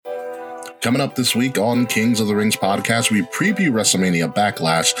Coming up this week on Kings of the Rings podcast, we preview WrestleMania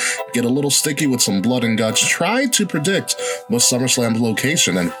Backlash, get a little sticky with some blood and guts, try to predict the SummerSlam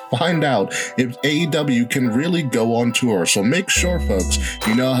location, and find out if AEW can really go on tour. So make sure, folks,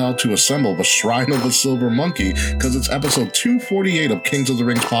 you know how to assemble the Shrine of the Silver Monkey, because it's episode 248 of Kings of the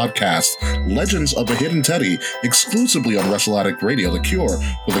Rings podcast, Legends of the Hidden Teddy, exclusively on Wrestle Addict Radio, the cure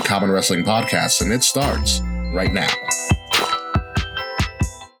for the Common Wrestling podcast, and it starts right now.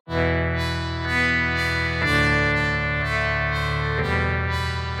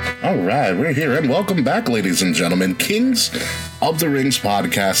 All right, we're here, and welcome back, ladies and gentlemen. Kings of the Rings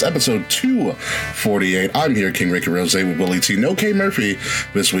podcast, episode 248. I'm here, King Ricky Rose with Willie T. No K. Murphy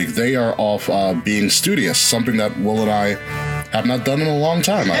this week. They are off being studious, something that Will and I have not done in a long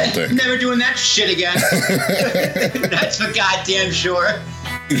time, I don't think. Never doing that shit again. That's for goddamn sure.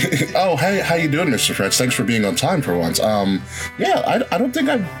 Oh, hey, how you doing, Mr. Fretz? Thanks for being on time for once. Yeah, I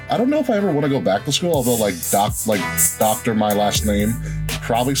don't know if I ever want to go back to school, although doctor my last name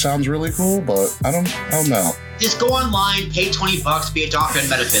probably sounds really cool, but I don't know. Just go online, pay $20, be a doctor in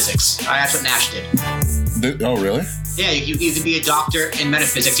metaphysics. That's what Nash did. Oh, really? Yeah, you can be a doctor in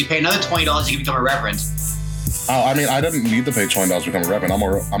metaphysics. You pay another $20, you can become a reverend. Oh, I mean, I didn't need to pay $20 to become a reverend.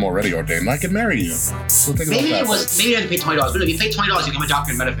 I'm already ordained. I can marry you. So think maybe about that. Maybe I didn't pay $20, but if you pay $20, you become a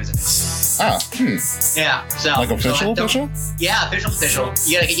doctor in metaphysics. Yeah. So like official? Yeah, official.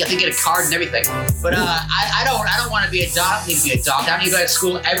 You have to get a card and everything. But I don't want to be a doctor. I don't need to be a doctor. I don't need to go to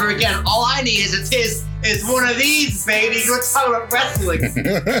school ever again. All I need is one of these, baby. Let's talk about wrestling.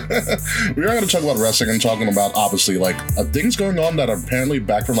 We are going to talk about wrestling and talking about, obviously, things going on that are apparently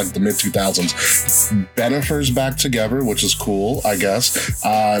back from, the mid-2000s. Bennifer's back together, which is cool, I guess.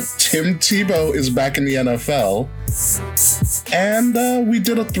 Tim Tebow is back in the NFL. And we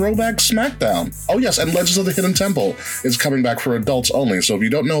did a throwback SmackDown. Oh, yes, and Legends of the Hidden Temple is coming back for adults only. So if you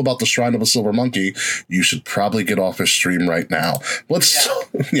don't know about the Shrine of a Silver Monkey, you should probably get off this stream right now.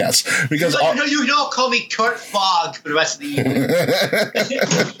 Yes, because... You don't call me Kurt Fogg for the rest of the year.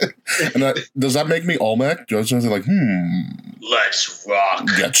 And does that make me Olmec? Do I was like, let's rock.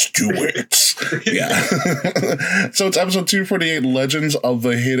 Let's do it. Yeah. So it's episode 248, Legends of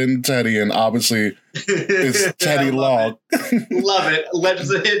the Hidden Teddy, and obviously it's Teddy Long. Love it.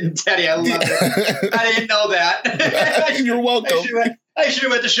 Legends of the Hidden Teddy. I love it. I didn't know that. You're welcome. I should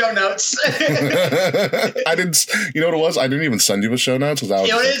have read the show notes. I didn't. You know what it was? I didn't even send you the show notes. Because I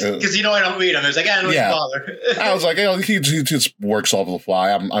don't read them. It's like, I don't bother. I was like, he just works off the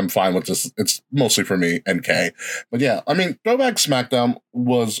fly. I'm fine with this. It's mostly for me and Kay. But yeah, I mean, Throwback SmackDown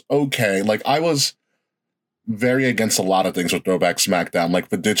was okay. I was very against a lot of things with Throwback SmackDown.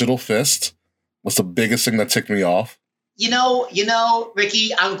 The digital fist was the biggest thing that ticked me off. You know,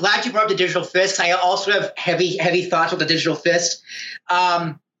 Ricky, I'm glad you brought up the digital fist. I also have heavy thoughts with the digital fist.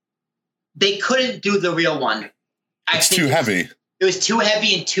 They couldn't do the real one. It's too heavy. It was too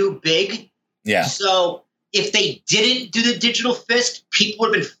heavy and too big. Yeah. So if they didn't do the digital fist, people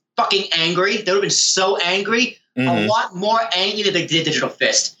would have been fucking angry. They would have been so angry. A lot more angry than they did digital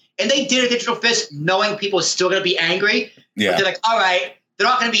fist. And they did a digital fist knowing people were still going to be angry. Yeah. But they're like, all right, they're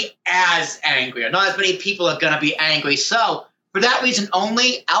not going to be as angry. Or not as many people are going to be angry. So for that reason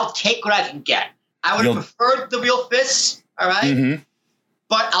only, I'll take what I can get. I would have preferred the real fists, all right? Mm-hmm.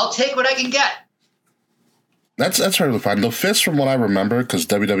 But I'll take what I can get. That's totally fine. The fist, from what I remember, because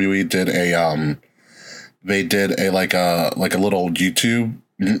WWE did a little YouTube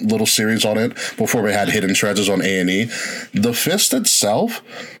little series on it before we had Hidden Treasures on A&E. The fist itself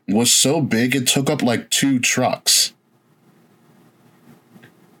was so big it took up 2 trucks.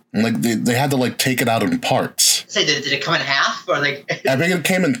 They had to take it out in parts. Say, did it come in half, or I think it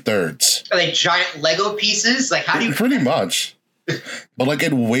came in thirds. Are they giant Lego pieces? How do you? Pretty much. But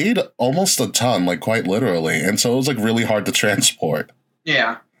it weighed almost a ton, quite literally, and so it was really hard to transport.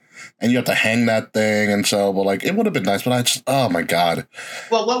 Yeah. And you have to hang that thing, and so, but it would have been nice, but I just, oh my god.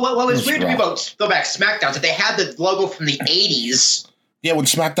 Well, what was weird to me about Throwback SmackDown is that they had the logo from the 80s. Yeah, when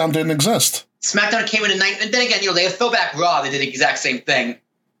SmackDown didn't exist. SmackDown came in, and then again, they had Throwback Raw. They did the exact same thing.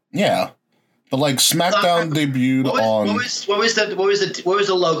 Yeah, but SmackDown debuted on. What was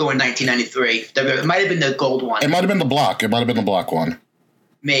the logo in 1993? It might have been the gold one. It might have been the block. It might have been the block one.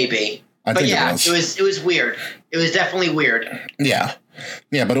 Maybe. I think it was weird. It was definitely weird. Yeah.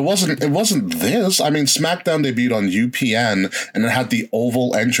 Yeah, but it wasn't this. I mean, SmackDown debuted on UPN and it had the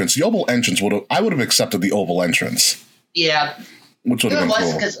oval entrance. The oval entrance I would have accepted the oval entrance. Yeah. Which would have been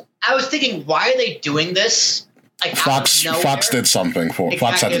cool. Because I was thinking, why are they doing this? Fox did something for exactly.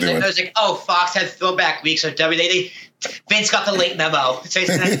 Fox had to do it. I was like, Fox had throwback weeks. So they Vince got the late memo, so he's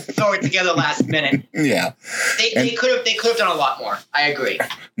going to throw it together last minute. Yeah. They could have done a lot more. I agree.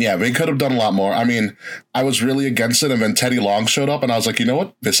 Yeah, they could have done a lot more. I mean, I was really against it, and then Teddy Long showed up, and I was like, you know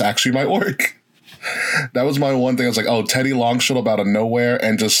what? This actually might work. That was my one thing. I was like, oh, Teddy Long showed up out of nowhere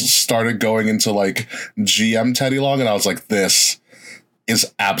and just started going into like GM Teddy Long, and I was like, this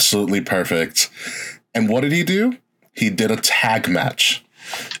is absolutely perfect. And what did he do? He did a tag match.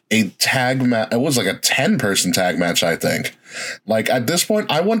 It was like a 10-person tag match, I think. Like, at this point,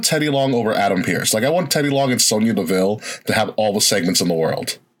 I want Teddy Long over Adam Pearce. Like, I want Teddy Long and Sonya Deville to have all the segments in the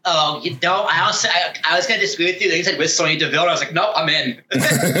world. Oh, you know, I was going to disagree with you. They said with Sonya Deville, I was like, nope, I'm in.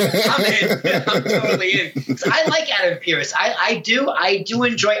 I'm in. I'm totally in. So I like Adam Pearce. I do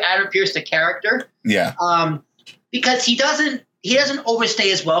enjoy Adam Pearce, the character. Yeah. Because he doesn't overstay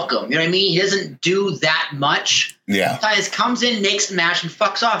his welcome. You know what I mean? He doesn't do that much. Yeah. Sometimes comes in, makes the match, and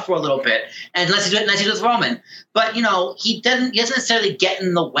fucks off for a little bit. And unless he does with Roman. But, you know, he doesn't necessarily get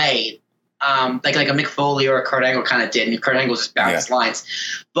in the way. Like a Mick Foley or a Kurt Angle kind of did. And Kurt Angle just bounced lines.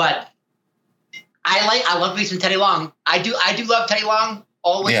 But I love me some Teddy Long. I do love Teddy Long.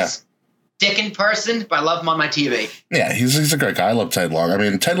 Always dick in person, but I love him on my TV. Yeah, he's a great guy. I love Teddy Long. I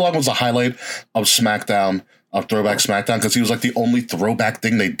mean, Teddy Long was a highlight of SmackDown, of Throwback SmackDown, because he was like the only throwback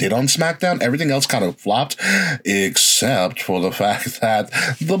thing they did on SmackDown. Everything else kind of flopped, except for the fact that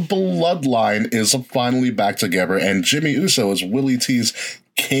the Bloodline is finally back together, and Jimmy Uso is Willie T's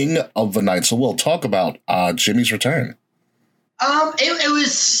King of the Night. So we'll talk about Jimmy's return. It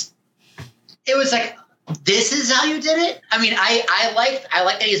was like, this is how you did it? I mean, I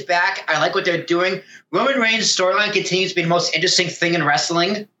like that he's back. I like what they're doing. Roman Reigns' storyline continues to be the most interesting thing in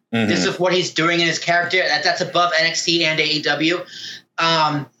wrestling. Mm-hmm. This is what he's doing in his character. That's above NXT and AEW.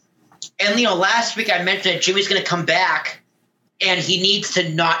 And, you know, last week I mentioned that Jimmy's going to come back and he needs to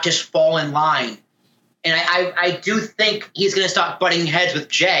not just fall in line. And I do think he's going to start butting heads with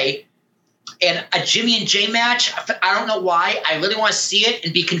Jay. And a Jimmy and Jay match, I don't know why. I really want to see it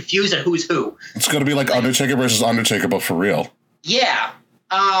and be confused at who's who. It's going to be like Undertaker versus Undertaker, but for real. Yeah.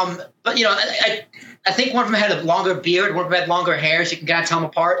 But, you know, I think one of them had a longer beard, one of them had longer hair, so you can kind of tell them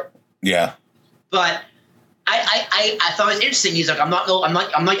apart. Yeah. But I thought it was interesting. He's like, I'm not a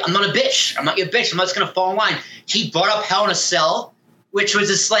bitch. I'm not your bitch. I'm not just going to fall in line. He brought up Hell in a Cell, which was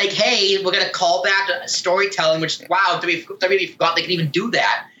just like, hey, we're going to call back to storytelling, which, wow, WWE forgot they could even do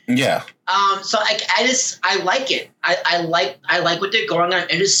that. Yeah. So I like it. I like what they're going on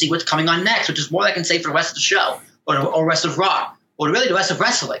and to see what's coming on next, which is more I can say for the rest of the show or the rest of Raw or really the rest of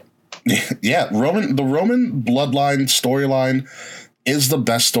wrestling. Yeah. The Roman Bloodline storyline is the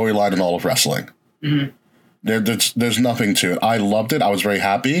best storyline in all of wrestling. Mm-hmm. There's nothing to it. I loved it. I was very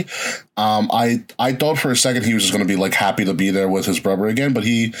happy. I thought for a second he was just going to be like happy to be there with his brother again, but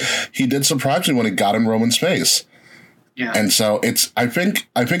he did surprise me when he got in Roman's face. Yeah. And so I think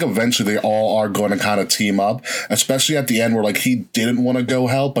eventually they all are going to kind of team up, especially at the end where like he didn't want to go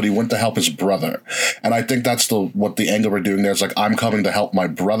help, but he went to help his brother. And I think that's what the angle we're doing there is like, I'm coming to help my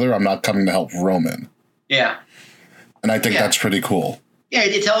brother. I'm not coming to help Roman. Yeah. And I think that's pretty cool. Yeah,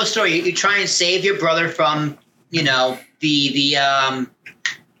 you tell a story. You try and save your brother from, you know, the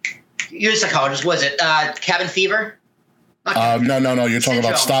you're a psychologist, was it cabin fever? No. You're talking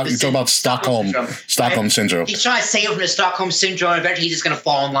about Stockholm syndrome. He's trying to save him from the Stockholm syndrome. Eventually, he's just going to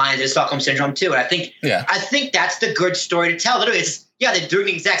fall in line to the Stockholm syndrome too. And I think that's the good story to tell. Literally, they're doing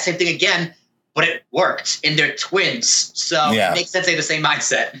the exact same thing again, but it worked, and they're twins, so it makes sense they have the same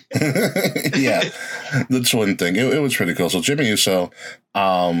mindset. Yeah, the twin thing. It was pretty cool. So Jimmy Uso,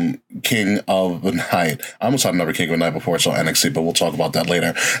 King of the Night. I almost had another King of the Night before, so NXT, but we'll talk about that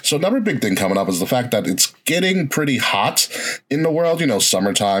later. So another big thing coming up is the fact that it's getting pretty hot in the world, you know,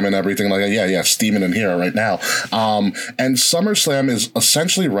 summertime and everything like that. Yeah, steaming in here right now. And SummerSlam is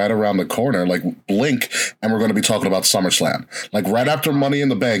essentially right around the corner, like blink, and we're going to be talking about SummerSlam. Like right after Money in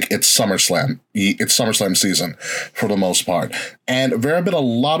the Bank, it's SummerSlam. It's SummerSlam season for the most part. And there have been a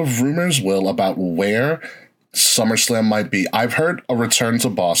lot of rumors, Will, about where SummerSlam might be. I've heard a return to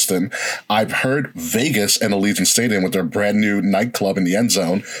Boston. I've heard Vegas and Allegiant Stadium with their brand new nightclub in the end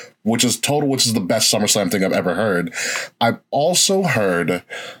zone, which is the best SummerSlam thing I've ever heard. I've also heard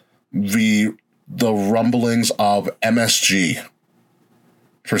the rumblings of MSG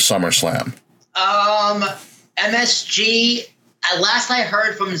for SummerSlam. MSG, last I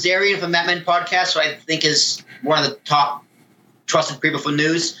heard from Zarian from Batman Podcast, who I think is one of the top trusted people for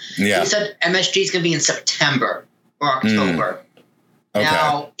news. Yeah. He said MSG is going to be in September or October. Okay.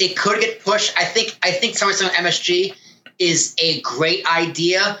 Now, it could get pushed. I think SummerSlam MSG is a great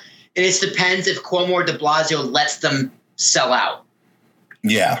idea. It just depends if Cuomo or de Blasio lets them sell out.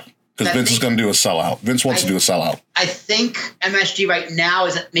 Yeah. Because Vince is going to do a sellout. Vince wants to do a sellout. I think MSG right now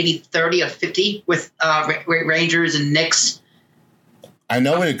is at maybe 30 or 50 with Rangers and Knicks. I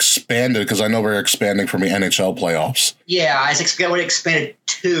know it expanded because I know we're expanding from the NHL playoffs. Yeah, I forget what it expanded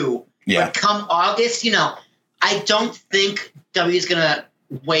to. Yeah. But come August, I don't think W is going to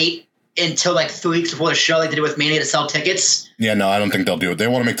wait until like 3 weeks before the show like they did with Mania to sell tickets. Yeah, no, I don't think they'll do it. They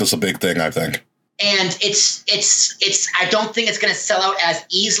want to make this a big thing, I think. And it's I don't think it's going to sell out as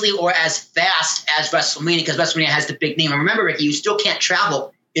easily or as fast as WrestleMania because WrestleMania has the big name. And remember, Ricky, you still can't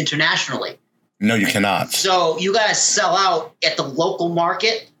travel internationally. No, you cannot. So you got to sell out at the local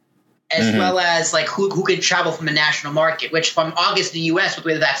market as well as like who can travel from the national market, which from August in the U.S. with the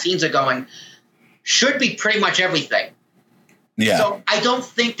way the vaccines are going should be pretty much everything. Yeah. So I don't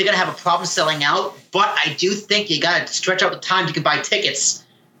think they're going to have a problem selling out, but I do think you got to stretch out the time you can buy tickets.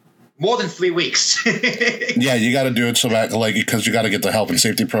 More than 3 weeks. Yeah, you got to do it so that, like, because you got to get the health and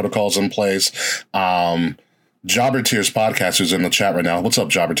safety protocols in place. Jobber Tears podcast, who's in the chat right now. What's up,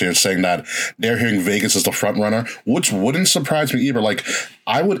 Jobber Tears? Saying that they're hearing Vegas is the front runner, which wouldn't surprise me either. Like,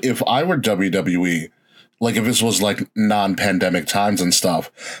 I would, if I were WWE, like if this was like non-pandemic times and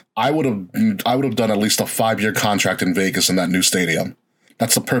stuff, I would have done at least a 5-year contract in Vegas in that new stadium.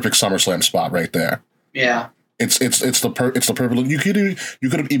 That's the perfect SummerSlam spot right there. Yeah. It's the perfect look. You could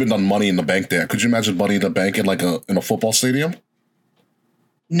have even done Money in the Bank there. Could you imagine Money in the Bank in like in a football stadium?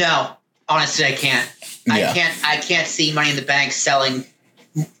 No, honestly, I can't. Yeah. I can't see Money in the Bank selling.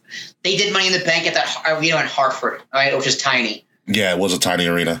 They did Money in the Bank at that arena in Hartford, right, which is tiny. Yeah, it was a tiny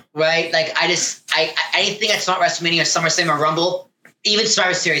arena. Right, like anything that's not WrestleMania or SummerSlam or Rumble, even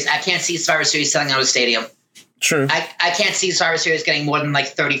Survivor Series, I can't see Survivor Series selling out of a stadium. True. I can't see Survivor Series getting more than like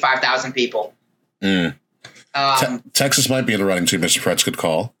 35,000 people. Texas might be in the running too. Mr. Pretz could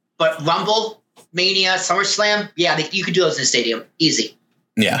call. But Rumble, Mania, SummerSlam, yeah, you could do those in a stadium, easy.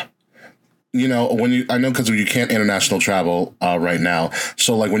 Yeah, I know because you can't international travel right now.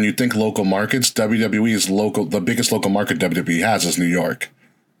 So like when you think local markets, WWE is local. The biggest local market WWE has is New York.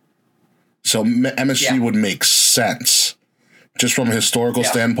 So MSG would make sense. Just from a historical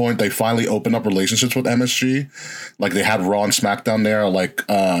standpoint, they finally opened up relationships with MSG. Like they had Raw and SmackDown there like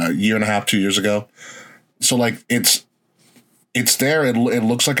a year and a half, 2 years ago. So like it's there. It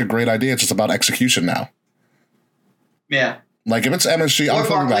looks like a great idea. It's just about execution now. Yeah. Like if it's MSG, I'm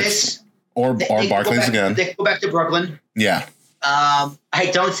talking about or Barclays again. They go back to Brooklyn. Yeah.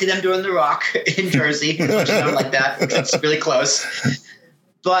 I don't see them doing The Rock in Jersey. Like that. It's really close.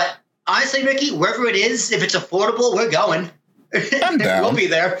 But honestly, Ricky, wherever it is, if it's affordable, we're going. I'm down. We'll be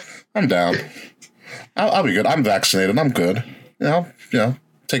there. I'm down. I'll be good. I'm vaccinated. I'm good.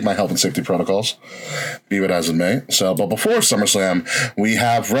 Take my health and safety protocols, be it as it may. So, but before SummerSlam, we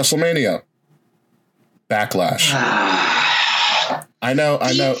have WrestleMania, Backlash. I know.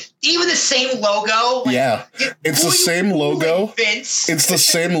 Even the same logo. Yeah, it's the same logo. Vince. It's the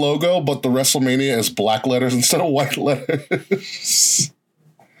same logo, but the WrestleMania is black letters instead of white letters.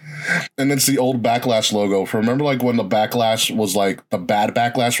 And it's the old Backlash logo. Remember, like when the Backlash was like the bad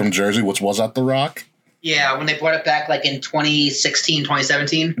Backlash from Jersey, which was at The Rock. Yeah, when they brought it back like in 2016,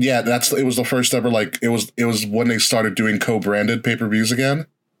 2017. Yeah, it was the first ever, like, it was when they started doing co-branded pay-per-views again.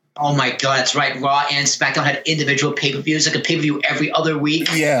 Oh my God, that's right. Raw and SmackDown had individual pay-per-views, like a pay-per-view every other week.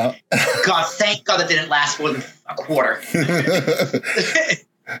 Yeah. God, thank God that didn't last more than a quarter.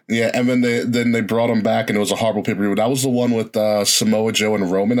 Yeah, and then they brought them back, and it was a horrible pay-per-view. That was the one with Samoa Joe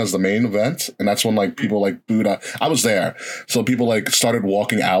and Roman as the main event, and that's when like people like booed out. I was there, so people like started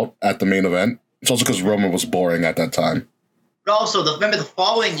walking out at the main event. It's also because Roman was boring at that time. But also, remember the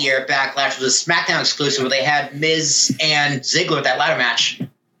following year, Backlash was a SmackDown exclusive where they had Miz and Ziggler at that ladder match.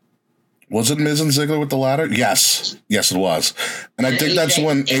 Was it Miz and Ziggler with the ladder? Yes, it was. And I think that's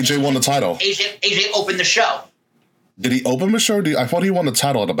when AJ won the title. AJ opened the show. Did he open the show? I thought he won the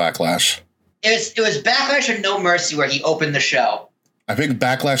title at a Backlash. It was Backlash and No Mercy where he opened the show. I think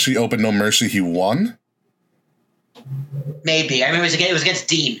Backlash he opened, No Mercy he won. Maybe. I mean, it was against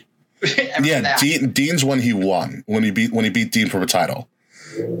Dean. Yeah, Dean's when he won, when he beat Dean for the title,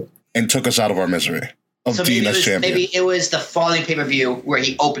 and took us out of our misery of Dean as champion. Maybe it was the following pay-per-view where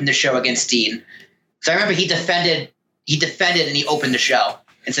he opened the show against Dean. So I remember he defended and he opened the show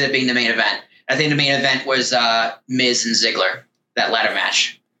instead of being the main event. I think the main event was Miz and Ziggler, that ladder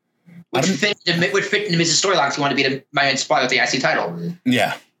match. Would fit into Miz's storyline if he wanted to be the main spot with the IC title.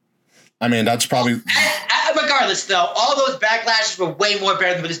 Yeah. I mean, that's probably... Regardless, though, all those Backlashes were way more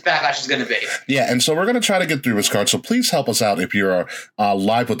better than what this Backlash is going to be. Yeah, and so we're going to try to get through this card, so please help us out if you're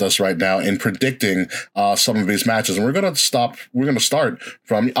live with us right now in predicting some of these matches. And we're going to start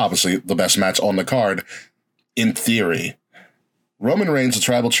from, obviously, the best match on the card, in theory. Roman Reigns, the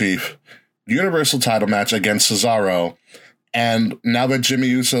tribal chief, Universal title match against Cesaro. And now that Jimmy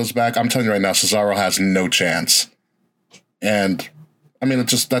Uso's back, I'm telling you right now, Cesaro has no chance. And I mean,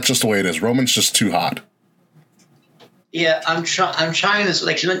 that's just the way it is. Roman's just too hot. Yeah, I'm trying this.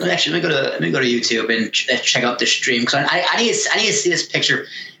 Like, let me go to YouTube and check out the stream because I need to see this picture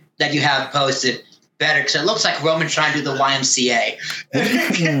that you have posted better because it looks like Roman trying to do the YMCA.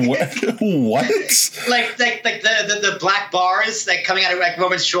 What? like the black bars like coming out of like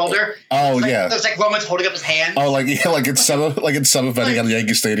Roman's shoulder. Oh yeah, it looks like Roman's holding up his hand. Oh, like it's semi-vetting at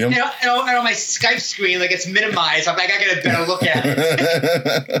Yankee Stadium. And on my Skype screen, like it's minimized. I'm like I get a better look at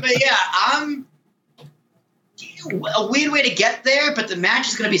it. But yeah, a weird way to get there, but the match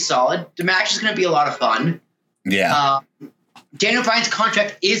is going to be solid. The match is going to be a lot of fun. Yeah. Daniel Bryan's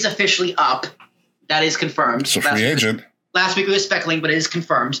contract is officially up. That is confirmed. It's a free agent. Last week we were speculating, but it is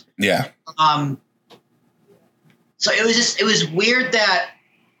confirmed. Yeah. So it was weird that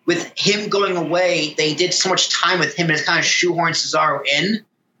with him going away, they did so much time with him and it's kind of shoehorned Cesaro in.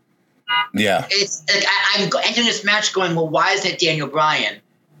 Yeah. It's like I'm entering this match going, well, why is it Daniel Bryan?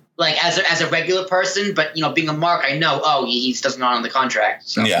 Like as a regular person, but being a mark, I know. He's doesn't on the contract.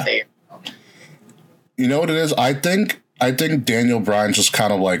 So yeah. You know what it is? I think Daniel Bryan's just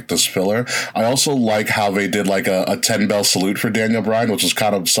kind of like this filler. I also like how they did like a 10 bell salute for Daniel Bryan, which is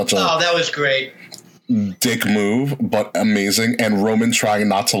kind of such a that was great dick move, but amazing. And Roman trying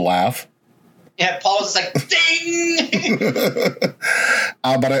not to laugh. Yeah, Paul's just like ding.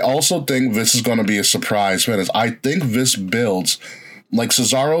 But I also think this is going to be a surprise, man. I think this builds. Like,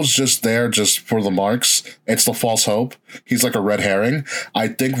 Cesaro's just there just for the marks. It's the false hope. He's like a red herring. I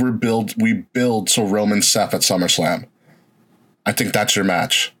think we build to Roman Seth at SummerSlam. I think that's your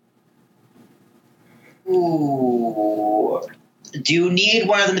match. Ooh. Do you need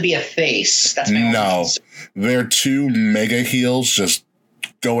one of them to be a face? That's my no. They're two mega heels just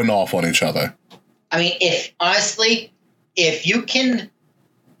going off on each other. I mean, if you can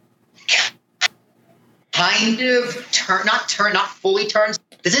kind of not fully turn.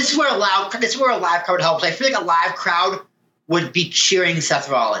 This is where a live crowd helps. I feel like a live crowd would be cheering Seth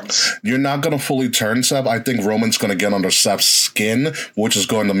Rollins. You're not going to fully turn Seth. I think Roman's going to get under Seth's skin, which is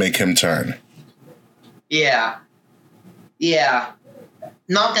going to make him turn. Yeah.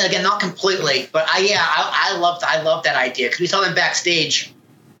 Not completely, but I love that idea because we saw them backstage.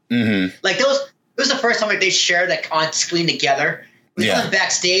 Mm-hmm. Like it was the first time like they shared like on screen together. We saw them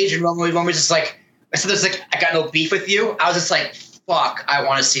backstage, and Roman was just like. So there's like, I got no beef with you. I was just like, fuck, I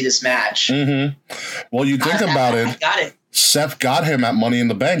want to see this match. Mm-hmm. Well, you think about it. I got it. Seth got him at Money in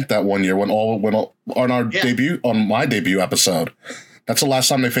the Bank that one year on my debut episode. That's the last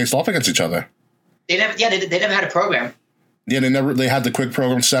time they faced off against each other. They never had a program. Yeah, they had the quick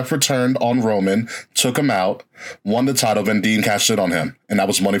program. Seth returned on Roman, took him out, won the title, then Dean cashed it on him. And that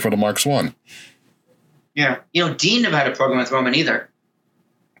was Money for the Marks 1. Yeah. Dean never had a program with Roman either.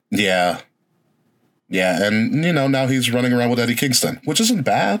 Yeah. Yeah, and, now he's running around with Eddie Kingston, which isn't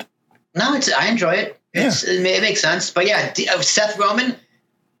bad. No, I enjoy it. It makes sense. But yeah, Seth Roman,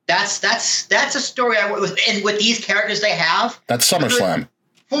 that's a story with these characters they have. That's SummerSlam.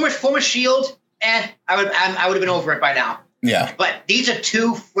 Former Shield, I would have been over it by now. Yeah. But these are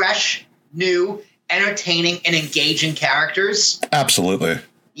two fresh, new, entertaining, and engaging characters. Absolutely.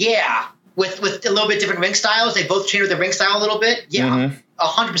 Yeah. With a little bit different ring styles. They both changed their ring style a little bit. Yeah. Mm-hmm.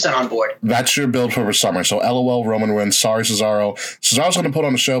 100% on board. That's your build for summer. So LOL, Roman wins. Sorry, Cesaro. Cesaro's going to put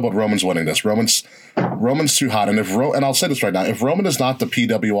on the show, but Roman's winning this. Roman's too hot. And and I'll say this right now, if Roman is not the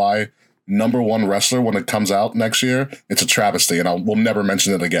PWI #1 wrestler when it comes out next year, it's a travesty, and we'll never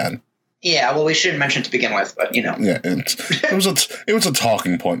mention it again. Yeah, well, we shouldn't mention it to begin with, but Yeah, it was a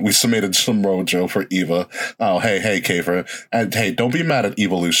talking point. We submitted some Rojo for Eva. Oh, hey, Kafer, and hey, don't be mad at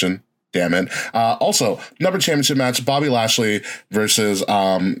Evolution. Damn it. Also, number championship match, Bobby Lashley versus Drew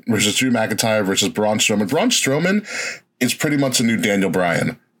McIntyre versus Braun Strowman. Braun Strowman is pretty much a new Daniel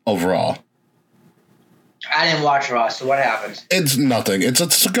Bryan overall. I didn't watch Raw, so what happened? It's nothing. It's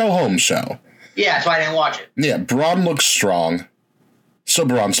a go-home show. Yeah, that's why I didn't watch it. Yeah, Braun looks strong, so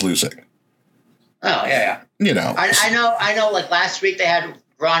Braun's losing. Oh, yeah. I know, like last week they had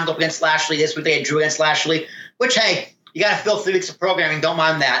Braun go up against Lashley. This week they had Drew against Lashley, which, hey, you got to fill 3 weeks of programming. Don't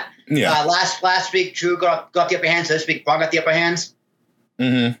mind that. Yeah. Last week, Drew got the upper hand. So this week, Braun got the upper hands.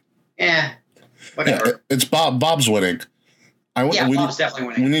 Mm-hmm. Yeah. Whatever. Yeah, it's Bob. Bob's winning. Bob's definitely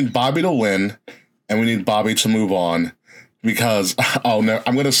winning. We need Bobby to win, and we need Bobby to move on. Because, I'm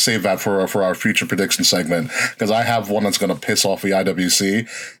going to save that for our future prediction segment. Because I have one that's going to piss off the IWC,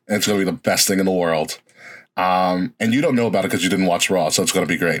 and it's going to be the best thing in the world. And you don't know about it because you didn't watch Raw, so it's going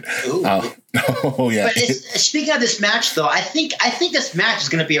to be great. Oh yeah. But speaking of this match, though, I think this match is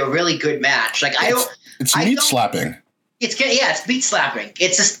going to be a really good match. Like it's meat slapping. It's meat slapping.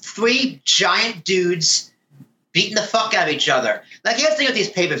 It's just 3 giant dudes beating the fuck out of each other. Like, you have to think of these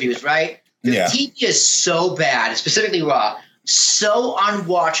pay-per-views, right? The TV is so bad, specifically Raw, so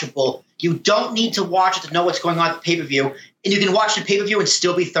unwatchable. You don't need to watch it to know what's going on at the pay-per-view, and you can watch the pay-per-view and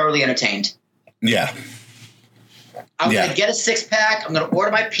still be thoroughly entertained. Yeah. I'm gonna get a 6-pack. I'm gonna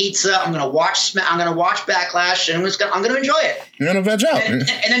order my pizza. I'm gonna watch Backlash, and I'm gonna enjoy it. You're gonna veg out, and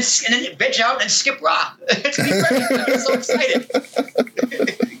then veg out and skip Raw. It's gonna be great. I'm so excited.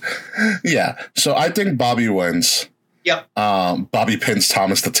 Yeah. So I think Bobby wins. Yep. Bobby pins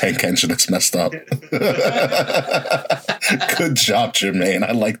Thomas the Tank Engine. It's messed up. Good job, Jermaine.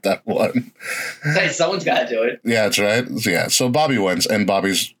 I like that one. Hey, someone's got to do it. Yeah, that's right. Yeah. So Bobby wins, and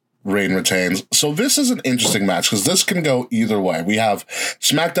Bobby's reign retains. So this is an interesting match because this can go either way. We have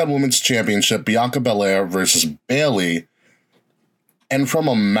SmackDown Women's Championship, Bianca Belair versus Bayley. And from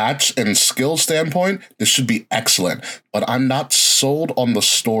a match and skill standpoint, this should be excellent. But I'm not sold on the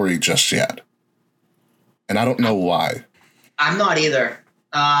story just yet. And I don't know why. I'm not either.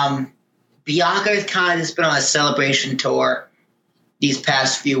 Bianca has kind of just been on a celebration tour these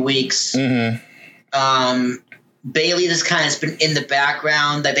past few weeks. Mm-hmm. Bayley just kind of has been in the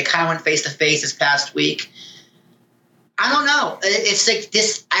background. Like, they kind of went face-to-face this past week. I don't know. It's like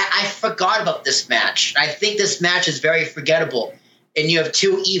this. I forgot about this match. I think this match is very forgettable. And you have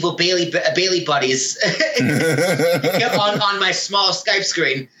 2 evil Bayley buddies on my small Skype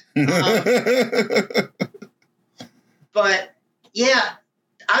screen. But yeah,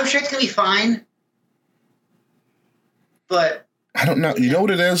 I'm sure it's gonna be fine. But I don't know. You know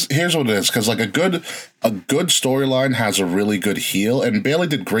what it is? Here's what it is. Because like a good storyline has a really good heel, and Bayley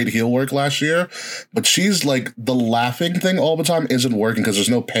did great heel work last year. But she's like, the laughing thing all the time isn't working because there's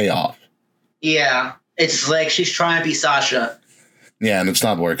no payoff. Yeah, it's like she's trying to be Sasha. Yeah, and it's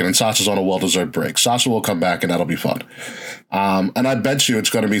not working. And Sasha's on a well-deserved break. Sasha will come back, and that'll be fun. And I bet you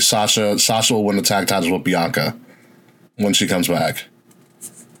it's going to be Sasha. Sasha will win the tag titles with Bianca when she comes back.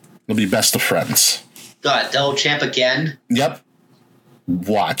 It'll be best of friends. God, double champ again? Yep.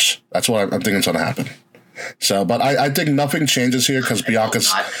 Watch. That's what I'm thinking is going to happen. So, but I think nothing changes here because Bianca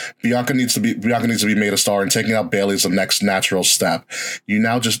needs to be made a star, and taking out Bayley is the next natural step. You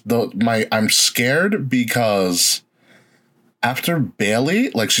now just I'm scared because after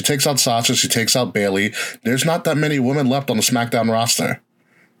Bayley, like, she takes out Sasha, she takes out Bayley. There's not that many women left on the SmackDown roster,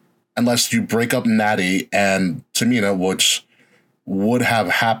 unless you break up Natty and Tamina, which would have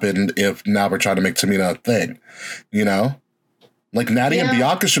happened if now we're trying to make Tamina a thing. You know, like Natty and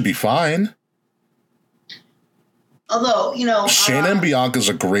Bianca should be fine. Although, you know, Shayna and Bianca's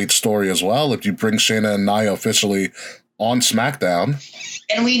a great story as well. If you bring Shayna and Nia officially on SmackDown.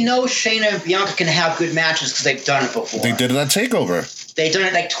 And we know Shayna and Bianca can have good matches because they've done it before. They did it at TakeOver. They've done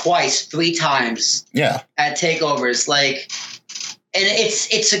it like twice, 3 times. Yeah. At TakeOvers, like, and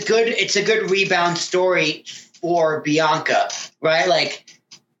it's a good rebound story for Bianca, right? Like,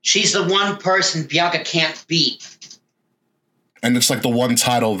 she's the one person Bianca can't beat. And it's like the one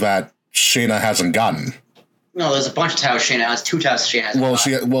title that Shayna hasn't gotten. No, there's a bunch of titles Shayna has. 2 titles Shayna has.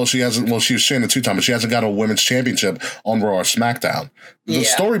 She hasn't. Well, she was Shayna 2 times, but she hasn't got a women's championship on Raw or SmackDown. The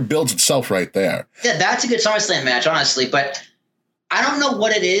story builds itself right there. Yeah, that's a good SummerSlam match, honestly. But I don't know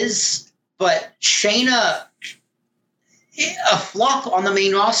what it is. But Shayna, a flop on the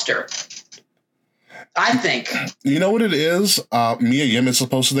main roster, I think. You know what it is? Mia Yim is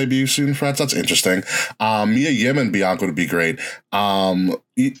supposed to debut soon, friends. That's interesting. Mia Yim and Bianca would be great. You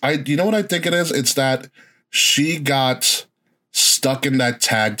know what I think it is? It's that she got stuck in that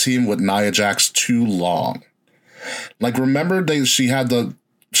tag team with Nia Jax too long. Like, remember her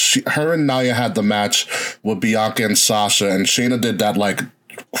and Nia had the match with Bianca and Sasha, and Shayna did that like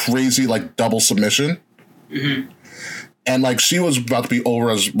crazy like double submission. Mm-hmm. And like she was about to be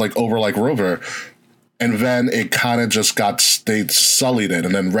over like Rover. And then it kind of just they sullied it.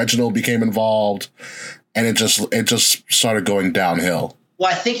 And then Reginald became involved, and it just started going downhill.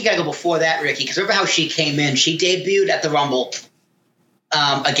 Well, I think you got to go before that, Ricky, because remember how she came in? She debuted at the Rumble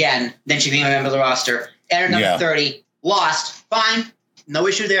again. Then she became a member of the roster. Entered number 30. Lost. Fine. No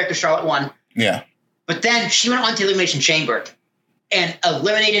issue there because Charlotte won. Yeah. But then she went on to Elimination Chamber and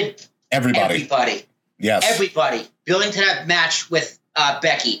eliminated everybody. Yes. Everybody. Building to that match with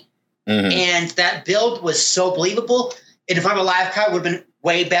Becky. Mm-hmm. And that build was so believable. And if I'm a live crowd, would have been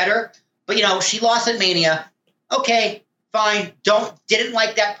way better. But, you know, she lost at Mania. Okay. Fine. Didn't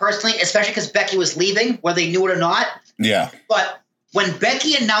like that personally, especially because Becky was leaving, whether they knew it or not. Yeah. But when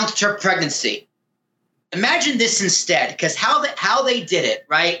Becky announced her pregnancy, imagine this instead, because how they did it,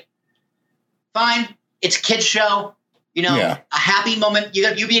 right? Fine, it's a kid's show. You know, a happy moment.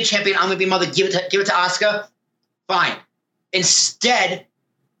 You be a champion. I'm gonna be mother. Give it to Asuka. Fine. Instead,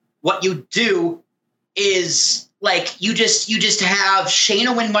 what you do is like you just have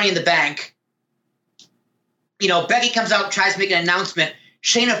Shayna win Money in the Bank. You know, Becky comes out, tries to make an announcement.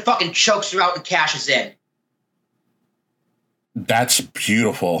 Shayna fucking chokes her out and cashes in. That's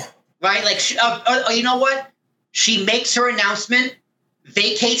beautiful. Right? Like, you know what? She makes her announcement,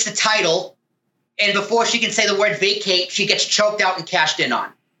 vacates the title, and before she can say the word vacate, she gets choked out and cashed in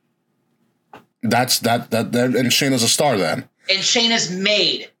on. That's and Shayna's a star then. And Shayna's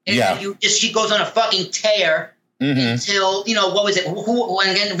made. And she goes on a fucking tear until, you know, what was it?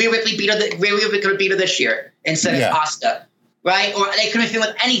 Again, Rhea Ripley could have beat her this year instead of Asuka. Right? Or they couldn't feel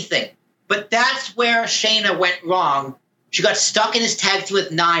with anything. But that's where Shayna went wrong. She got stuck in this tag team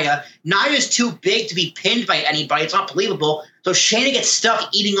with Nia. Nia's too big to be pinned by anybody. It's not believable. So Shayna gets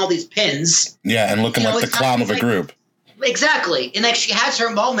stuck eating all these pins. Yeah, and looking like the clown of the group. Exactly. And like she has her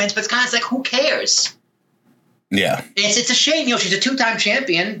moments, but it's kind of like, who cares? Yeah. It's a shame. You know, she's a 2-time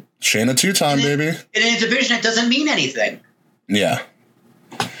champion. Shayna 2-time, baby. In a division that doesn't mean anything. Yeah.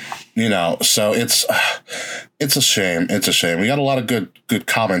 You know, so it's a shame. It's a shame. We got a lot of good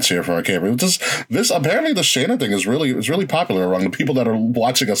comments here from our camera. This apparently the Shayna thing is really popular among the people that are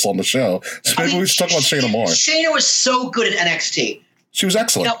watching us on the show. So maybe we should talk about Shayna more. Shayna was so good at NXT. She was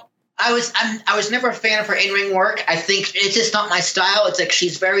excellent. You know, I was never a fan of her in-ring work. I think it's just not my style. It's like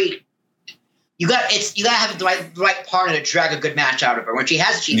she's very. You got to have the right partner to drag a good match out of her. When she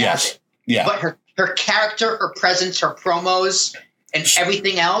has it, she has it. Yeah. But her character, her presence, her promos. And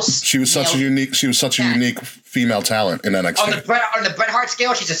everything else. She was such a unique female talent in NXT. On the Bret Hart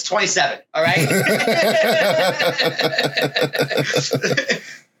scale, she's just 27. All right.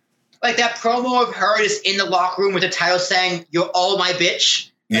 Like that promo of her just in the locker room with the title saying, "You're all my bitch."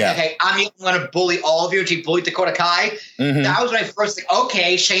 Yeah. Okay, I'm going to bully all of you. And she bullied Dakota Kai. Mm-hmm. That was when I first like,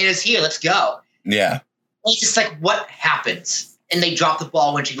 okay, Shayna's here. Let's go. Yeah. It's just like, what happens? And they dropped the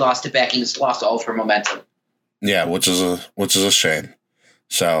ball when she lost to Becky and just lost all of her momentum. Yeah, which is a shame.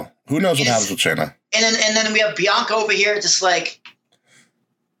 So who knows what happens with Shayna? And then we have Bianca over here, just like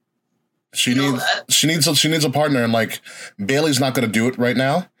she needs a partner, and like Bayley's not going to do it right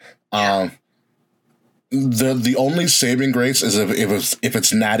now. Yeah. The only saving grace is if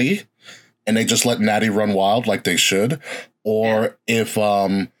it's Natty, and they just let Natty run wild like they should, or if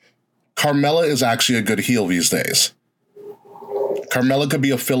Carmella is actually a good heel these days. Carmella could be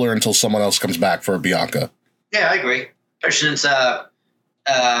a filler until someone else comes back for Bianca. Yeah, I agree. Especially since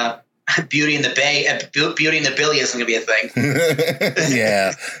Beauty and the Billy isn't going to be a thing.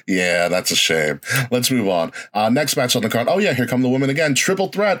 yeah, that's a shame. Let's move on. Next match on the card. Oh yeah, here come the women again. Triple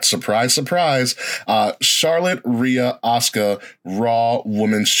threat. Surprise, surprise. Charlotte, Rhea, Asuka, Raw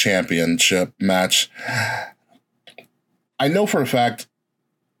Women's Championship match. I know for a fact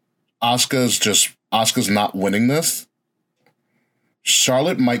Asuka's not winning this.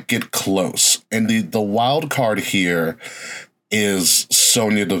 Charlotte might get close. And the wild card here is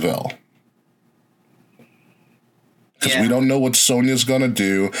Sonya Deville. Because we don't know what Sonya's going to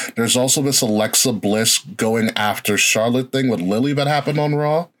do. There's also this Alexa Bliss going after Charlotte thing with Lily that happened on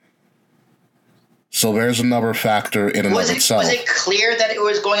Raw. So there's another factor in and of itself. Was it clear that it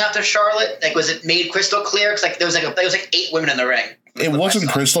was going after Charlotte? Like, was it made crystal clear? Because like there was like 8 women in the ring. It wasn't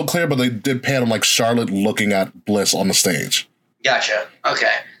crystal clear, but they did pan on like Charlotte looking at Bliss on the stage. Gotcha.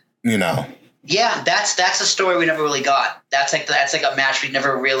 Okay. You know. Yeah, that's a story we never really got. That's like a match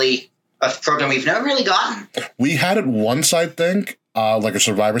a program we've never really gotten. We had it once, I think, like a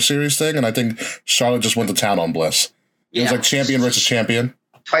Survivor Series thing, and I think Charlotte just went to town on Bliss. It was like champion versus champion.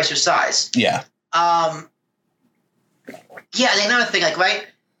 Twice her size. Yeah. Yeah, another thing, like, right?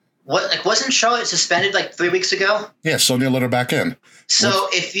 Wasn't Charlotte suspended like 3 weeks ago? Yeah, Sonya let her back in. So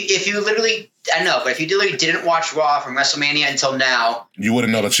if you literally, I know, but if you literally didn't watch Raw from WrestleMania until now, you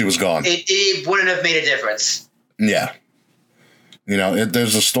wouldn't know that she was gone. It wouldn't have made a difference. Yeah. You know,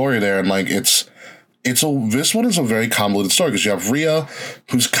 there's a story there, and like this one is a very convoluted story because you have Rhea,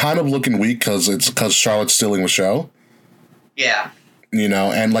 who's kind of looking weak because Charlotte's stealing the show. Yeah. You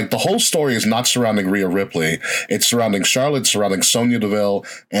know, and like the whole story is not surrounding Rhea Ripley. It's surrounding Charlotte, surrounding Sonya Deville,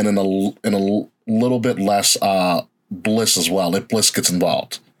 and in a little bit less Bliss as well, if Bliss gets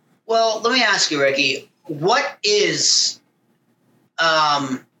involved. Well, let me ask you, Ricky, what is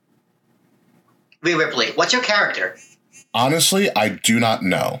Rhea Ripley? What's her character? Honestly, I do not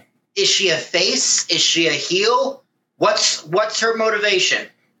know. Is she a face? Is she a heel? What's her motivation?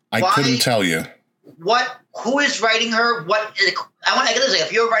 I couldn't tell you. Who is writing her? I get this. Like,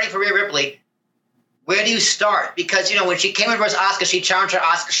 if you're writing for Rhea Ripley, where do you start? Because, when she came in versus Asuka, she challenged her.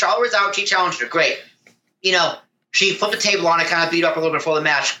 Asuka, Charlotte was out, she challenged her. Great. She flipped the table on it, kind of beat up a little bit before the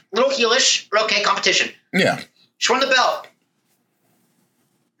match. A little heelish, but okay, competition. Yeah. She won the belt.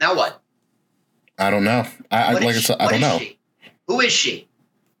 Now what? I don't know. I don't know. Who is she?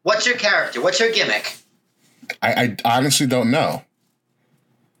 What's her character? What's her gimmick? I honestly don't know.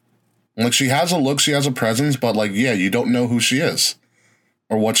 Like, she has a look, she has a presence, but, like, yeah, you don't know who she is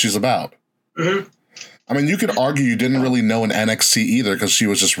or what she's about. Mm-hmm. I mean, you could argue you didn't really know in NXT either because she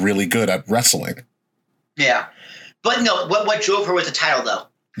was just really good at wrestling. Yeah. But no, what drove her was the title, though.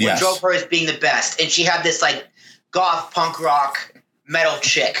 What drove her is being the best. And she had this, like, goth, punk rock, metal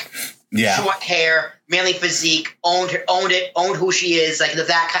chick. Yeah. Short hair, manly physique, owned who she is. Like,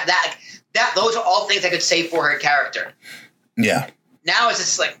 that those are all things I could say for her character. Yeah. Now it's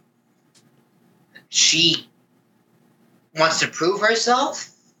just like, she wants to prove herself.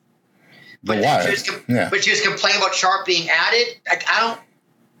 But why? But she was complaining about Sharp being added. I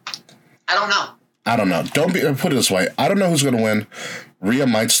don't know. I don't know. Put it this way. I don't know who's going to win. Rhea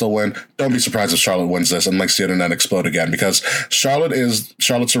might still win. Don't be surprised if Charlotte wins this and makes the internet explode again, because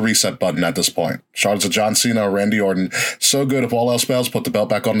Charlotte's a reset button at this point. Charlotte's a John Cena or Randy Orton. So good, if all else fails, put the belt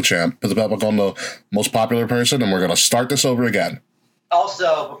back on the champ. Put the belt back on the most popular person, and we're going to start this over again.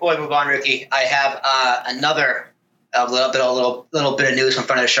 Also, before we move on, Ricky, I have another little bit of news from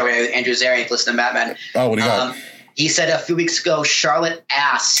front of the show. Andrew Zarian, listen to Batman. Oh, what do you got? He said a few weeks ago, Charlotte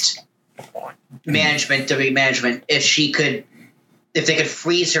asked WWE management if they could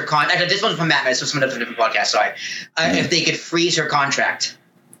freeze her contract. This one's from Matt. This was from a different podcast. Sorry. If they could freeze her contract.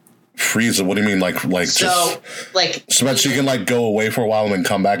 Freeze it? What do you mean? So that she can go away for a while and then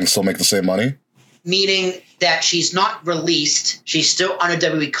come back and still make the same money? Meaning that she's not released. She's still under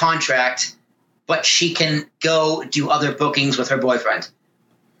WWE contract, but she can go do other bookings with her boyfriend.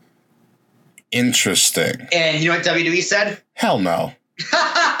 Interesting. And you know what WWE said? Hell no.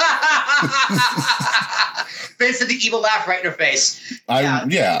 Vince had the evil laugh right in her face.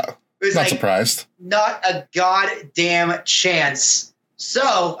 Yeah. Not surprised. Not a goddamn chance.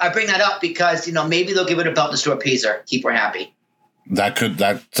 So I bring that up because, maybe they'll give it a belt just to appease her, keep her happy.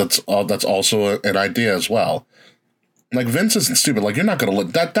 That's also an idea as well. Like, Vince isn't stupid. Like, you're not going to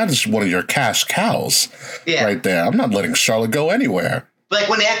let that is one of your cash cows right there. I'm not letting Charlotte go anywhere. But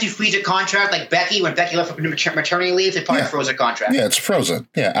when they actually freeze her contract, like Becky, when Becky left for maternity leave, they probably froze her contract. Yeah, it's frozen.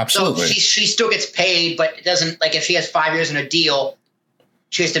 Yeah, absolutely. So she still gets paid, but it doesn't, if she has 5 years in a deal,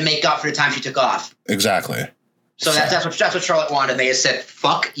 she has to make up for the time she took off. Exactly. So that's what Charlotte wanted. They just said,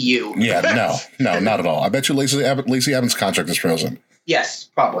 fuck you. Yeah, no, not at all. I bet you Lacey Evans' contract is frozen. Yes,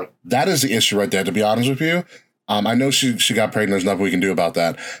 probably. That is the issue right there, to be honest with you. I know she got pregnant. There's nothing we can do about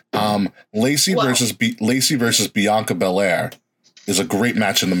that. Lacey versus Bianca Belair is a great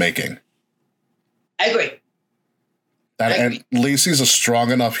match in the making. I agree. And Lacey's a strong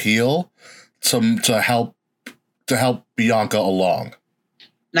enough heel to help Bianca along.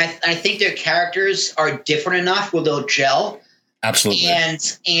 And I think their characters are different enough where they'll gel. Absolutely.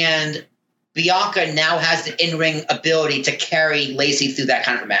 And Bianca now has the in-ring ability to carry Lacey through that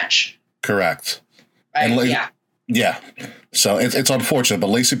kind of a match. Correct. Right? Yeah. So it's unfortunate, but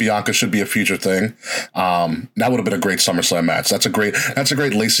Lacey Bianca should be a future thing. That would have been a great SummerSlam match. That's a great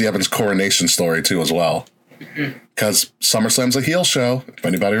Lacey Evans coronation story too, as well. Because SummerSlam's a heel show. If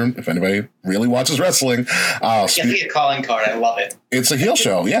anybody really watches wrestling, a calling card. I love it. It's a heel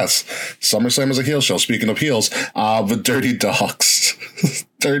show. Yes, SummerSlam is a heel show. Speaking of heels, the Dirty Dogs,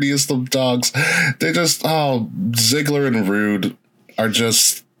 Dirtiest of Dogs. They just Ziggler and Rude are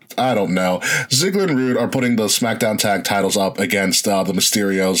just. I don't know. Ziggler and Rude are putting the SmackDown tag titles up against the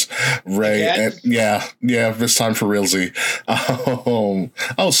Mysterios, Ray, and this time for realsy.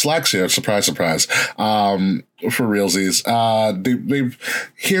 Slack's here. Surprise, surprise. For realsies.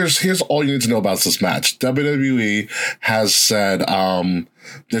 Here's all you need to know about this match. WWE has said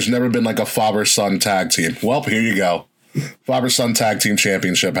there's never been a father-son tag team. Well, here you go. Father-son tag team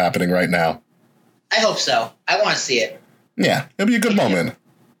championship happening right now. I hope so. I want to see it. Yeah, it'll be a good moment.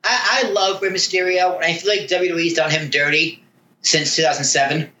 I love Rey Mysterio, and I feel like WWE's done him dirty since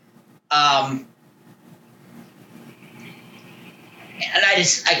 2007. And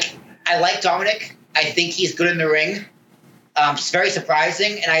I like Dominic. I think he's good in the ring. It's very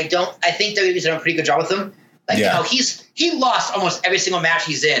surprising, and I think WWE's done a pretty good job with him. He lost almost every single match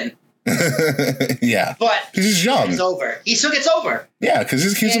he's in. Yeah, but he's young. It's over. He still gets over. Yeah, because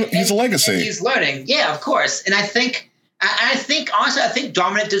he's a legacy. And he's learning. Yeah, of course. And I think honestly,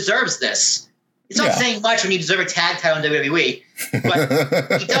 Dominic deserves this. It's not saying much when you deserve a tag title in WWE,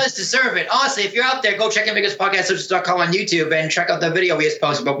 but he does deserve it. Honestly, if you're out there, go check out BigestPodcastSocials.com on YouTube and check out the video we just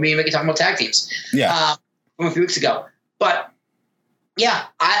posted about me and Mickey talking about tag teams from a few weeks ago. But yeah,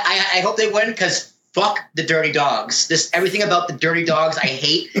 I hope they win because fuck the Dirty Dogs. Everything about the Dirty Dogs I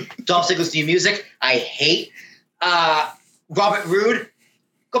hate. Dolph Ziggler's new music I hate. Robert Roode,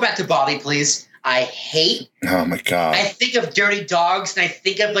 go back to Bobby, please. I hate. Oh my god! I think of Dirty Dogs, and I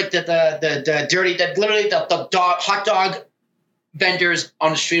think of like the hot dog vendors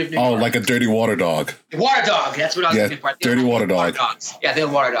on the street of New York. Oh, like a dirty water dog. Water dog. That's what I was looking for. Dirty water dog. Dogs. Yeah, they're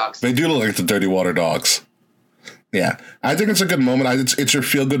water dogs. They do look like the dirty water dogs. Yeah, I think it's a good moment. It's your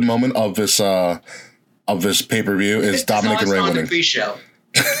feel good moment of this pay-per-view is Dominic and Rey winning. The pre-show.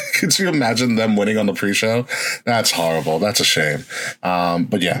 Could you imagine them winning on the pre-show? That's horrible. That's a shame.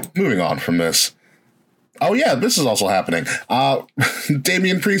 But yeah, moving on from this. Oh yeah, this is also happening.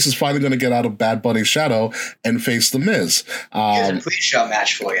 Damian Priest is finally going to get out of Bad Bunny's shadow and face The Miz. Here's a pre-show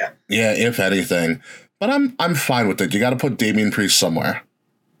match for you. Yeah, if anything. But I'm fine with it. You got to put Damian Priest somewhere.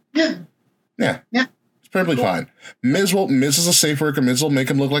 Yeah. It's perfectly fine. Miz is a safe worker. Miz will make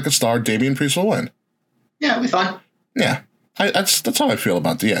him look like a star. Damian Priest will win. Yeah, it'll be fun. Yeah. That's how I feel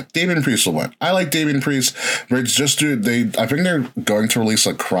about it. Yeah, Damian Priest will win. I like Damian Priest. I think they're going to release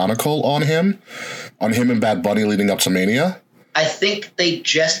a chronicle on him and Bad Bunny leading up to Mania. I think they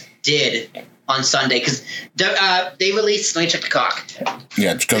just did on Sunday because they released. Let me check the cock.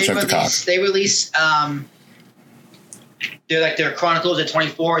 Yeah, go check the cock. They release their chronicles at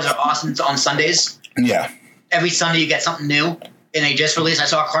 24s are awesome on Sundays. Yeah. Every Sunday you get something new, and they just released. I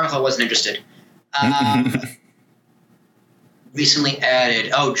saw a chronicle. I wasn't interested. Recently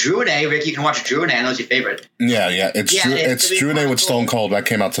added. Oh, Drew and A. Rick, you can watch Drew and A. I know it's your favorite. Yeah. It's Drew and A with Stone Cold. That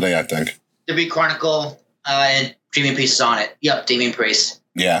came out today, I think. WWE Chronicle and Damian Priest is on it. Yep, Damian Priest.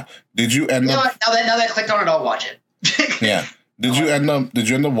 Yeah. Did you end up? Now that I clicked on it, I'll watch it. Yeah. Did you end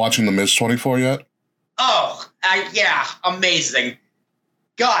up watching The Miz 24 yet? Oh, yeah, amazing.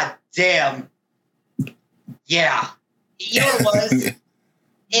 God damn. Yeah. You know what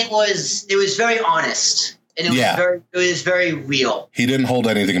it was? It was very honest. And it was very real. He didn't hold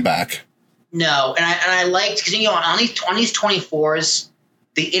anything back. No, and I liked because on these 24s,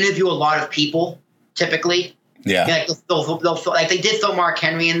 they interview a lot of people typically. Yeah, like like they did throw Mark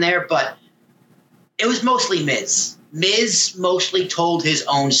Henry in there, but it was mostly Miz. Miz mostly told his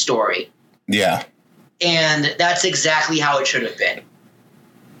own story. Yeah, and that's exactly how it should have been.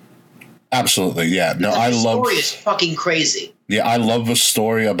 Absolutely, yeah. No, the story is fucking crazy. Yeah, I love the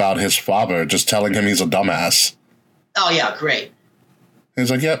story about his father just telling him he's a dumbass. Oh, yeah, great.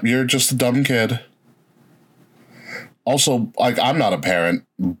 He's like, yep, you're just a dumb kid. Also, like, I'm not a parent.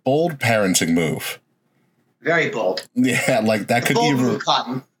 Bold parenting move. Very bold. Yeah, like, that could bold even... move,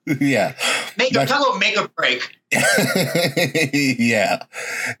 Cotton. Yeah. Talk about make or break. Yeah,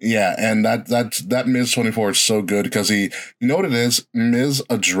 and that Miz 24 is so good because you know what it is? Miz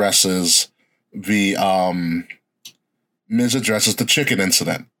addresses the chicken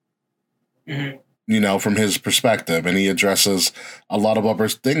incident. Mm-hmm. You know, from his perspective, and he addresses a lot of other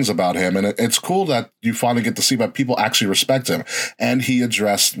things about him, and it's cool that you finally get to see that people actually respect him. And he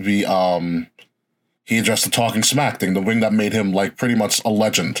addressed the talking smack thing, the thing that made him like pretty much a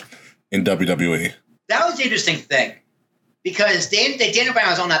legend in WWE. That was the interesting thing because Daniel Bryan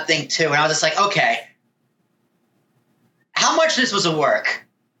was on that thing too, and I was just like, okay, how much this was a work?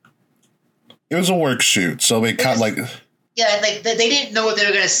 It was a work shoot, so they kind of like. Yeah, like they didn't know what they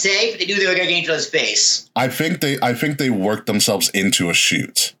were going to say, but they knew they were going to get into his face. I think they worked themselves into a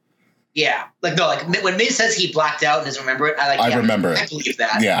shoot. Yeah, like when Miz says he blacked out and doesn't remember it, I remember it. I believe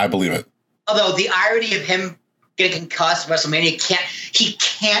that. Yeah, I believe it. Although the irony of him getting concussed in WrestleMania, he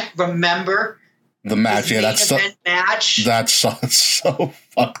can't remember the match. Yeah, that's so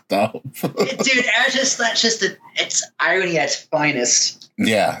fucked up, dude. It's irony at its finest.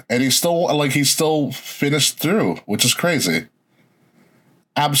 Yeah, and he's still finished through, which is crazy.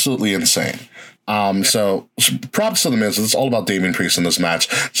 Absolutely insane. So props to the Miz. It's all about Damian Priest in this match.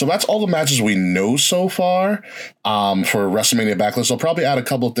 So that's all the matches we know so far for WrestleMania Backlash. They'll probably add a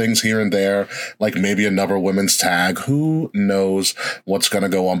couple of things here and there, like maybe another women's tag. Who knows what's going to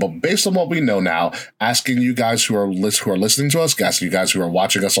go on? But based on what we know now, asking you guys who are listening to us, asking you guys who are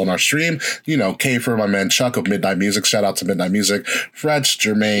watching us on our stream, you know, K for my man Chuck of Midnight Music. Shout out to Midnight Music. Fretch,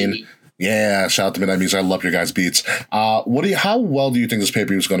 Jermaine. Yeah, shout out to Midnight Music. I love your guys' beats. How well do you think this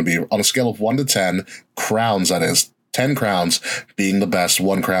pay-per-view is going to be on a scale of 1 to 10 crowns? That is 10 crowns being the best,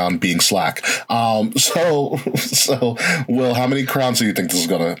 1 crown being slack. So Will, how many crowns do you think this is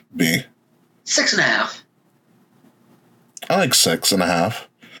going to be? 6.5. I like 6.5.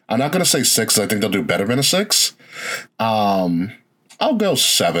 I'm not going to say 6. I think they'll do better than a 6. I'll go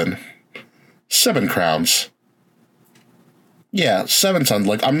 7. 7 crowns. Yeah, 7 tons.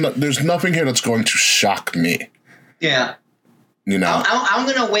 Like, there's nothing here that's going to shock me. Yeah. You know? I'm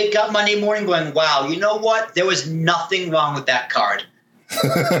going to wake up Monday morning going, wow, you know what? There was nothing wrong with that card.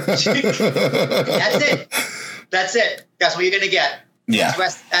 That's it. That's it. That's what you're going to get. Yeah.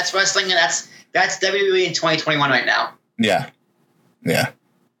 That's wrestling, and that's WWE in 2021 right now. Yeah. Yeah.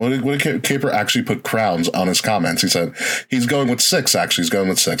 What did Caper actually put crowns on his comments? He said he's going with 6, actually. He's going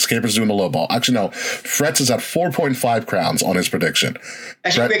with 6. Caper's doing the low ball. Actually, no. Fretz is at 4.5 crowns on his prediction.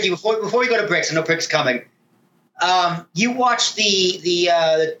 Actually, Ricky, before we go to Bricks, I know Bricks is coming. You watched the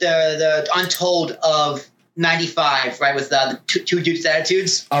Untold of 95, right, with the two Duke's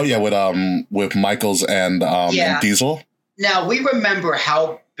Attitudes? Oh, yeah, with Michaels and Diesel. Now, we remember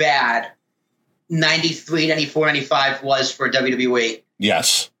how bad 93, 94, 95 was for WWE.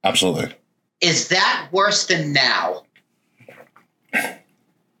 Yes, absolutely. Is that worse than now?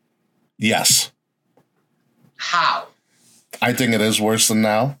 Yes. How? I think it is worse than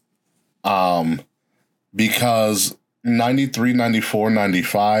now. Because 93, 94,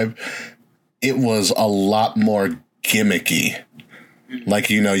 95, it was a lot more gimmicky.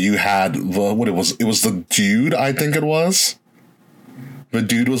 Like, you know, you had it was the Dude, I think it was. The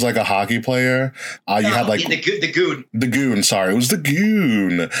Dude was like a hockey player. You had like the Goon. The Goon, sorry. It was the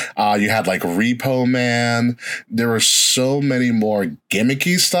Goon. You had like Repo Man. There were so many more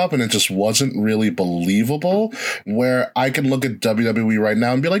gimmicky stuff, and it just wasn't really believable. Where I can look at WWE right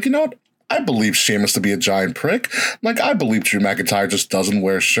now and be like, you know what? I believe Sheamus to be a giant prick. Like, I believe Drew McIntyre just doesn't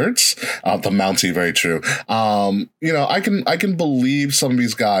wear shirts. The Mountie, very true. You know, I can believe some of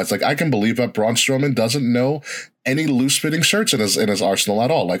these guys. Like, I can believe that Braun Strowman doesn't know any loose-fitting shirts in his arsenal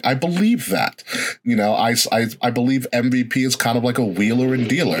at all. Like, I believe that. You know, I believe MVP is kind of like a wheeler and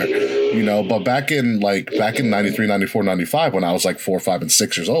dealer. You know, but back in 93, 94, 95, when I was like 4, 5, and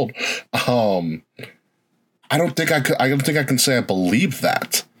 6 years old, I don't think I can say I believe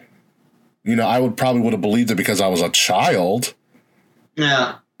that. You know, I would have believed it because I was a child.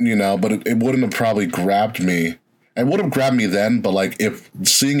 Yeah. You know, but it wouldn't have probably grabbed me. It would have grabbed me then, but like if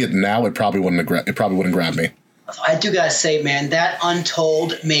seeing it now, it probably wouldn't grab me. I do gotta say, man, that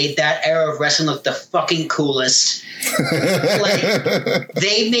Untold made that era of wrestling look the fucking coolest. Like,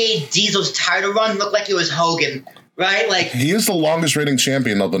 they made Diesel's title run look like it was Hogan, right? Like, he is the longest reigning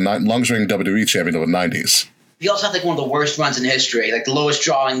champion of longest reigning WWE champion of the 90s. He also had like one of the worst runs in history, like the lowest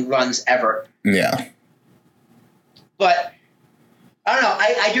drawing runs ever. Yeah. But I don't know.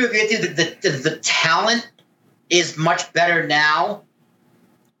 I do agree with you that the talent is much better now.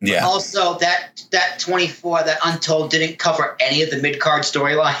 Yeah. Also, that 24, that Untold, didn't cover any of the mid-card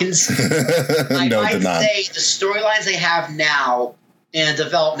storylines. No, it did not. I'd say the storylines they have now in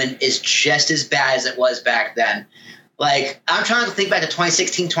development is just as bad as it was back then. Like, I'm trying to think back to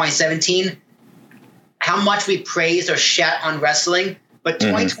 2016, 2017, how much we praised or shat on wrestling. But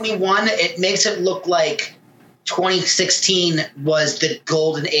 2021, it makes it look like 2016 was the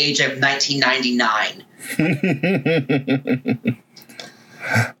golden age of 1999.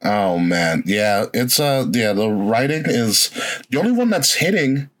 Oh man, yeah, it's the writing is the only one that's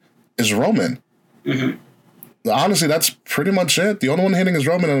hitting is Roman. Mm-hmm. Honestly, that's pretty much it. The only one hitting is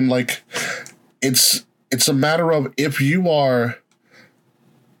Roman, and I'm like, it's a matter of if you are.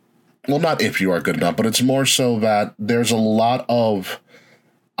 Well, not if you are good enough, but it's more so that there's a lot of,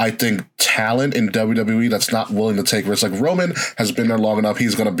 I think, talent in WWE that's not willing to take risks. Like, Roman has been there long enough.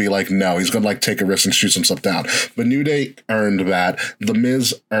 He's going to be like, no, he's going to like take a risk and shoot himself down. But New Day earned that. The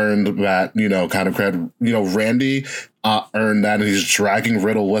Miz earned that, you know, kind of cred. You know, Randy earned that, and he's dragging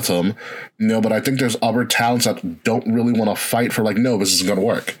Riddle with him. You know, but I think there's other talents that don't really want to fight for like, no, this is going to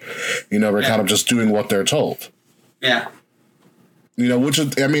work. You know, they're kind of just doing what they're told. Yeah. You know, which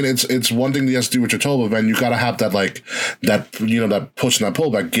is, I mean, it's one thing you have to do what you're told, but then you got to have that, like, that, you know, that push and that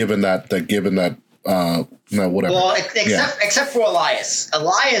pull back, given that, no, whatever. Well, except for Elias.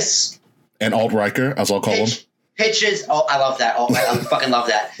 And Alt Riker, as I'll call him. Pitches, I love that. I fucking love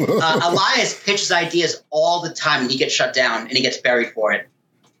that. Elias pitches ideas all the time, and he gets shut down, and he gets buried for it.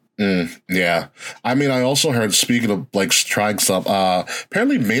 Yeah. I mean, I also heard, speaking of, like, trying stuff,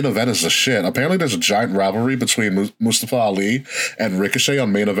 apparently Main Event is the shit. Apparently there's a giant rivalry between Mustafa Ali and Ricochet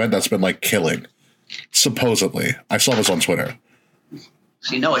on Main Event that's been, like, killing. Supposedly. I saw this on Twitter.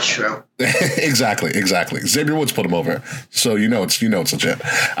 So you know it's true. Exactly. Xavier Woods put him over, so you know it's legit.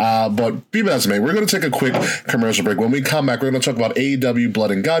 But be that as it may, we're going to take a quick commercial break. When we come back, we're going to talk about AEW Blood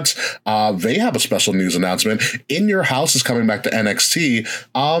and Guts. They have a special news announcement. In Your House is coming back to NXT,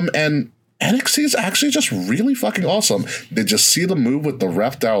 and NXT is actually just really fucking awesome. Did you see the move with the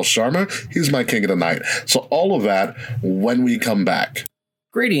ref, Daryl Sharma? He's my king of the night. So all of that when we come back.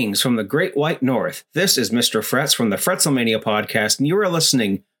 Greetings from the Great White North. This is Mr. Fretz from the Fretzelmania podcast, and you are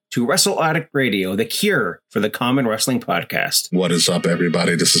listening to Wrestle Addict Radio, the cure for the common wrestling podcast. What is up,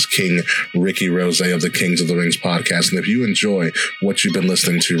 everybody? This is King Ricky Rose of the Kings of the Rings podcast. And if you enjoy what you've been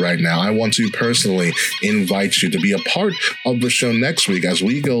listening to right now, I want to personally invite you to be a part of the show next week as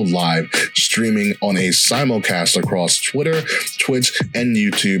we go live streaming on a simulcast across Twitter, Twitch, and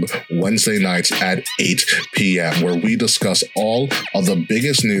YouTube Wednesday nights at 8 p.m., where we discuss all of the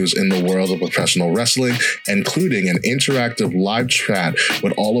biggest news in the world of professional wrestling, including an interactive live chat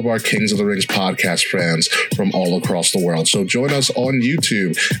with all of our Kings of the Rings podcast fans from all across the world. So join us on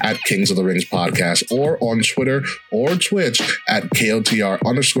YouTube at Kings of the Rings podcast or on Twitter or Twitch at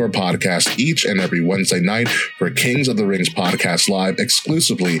KOTR_podcast each and every Wednesday night for Kings of the Rings podcast live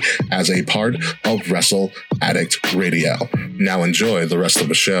exclusively as a part of Wrestle Addict Radio. Now enjoy the rest of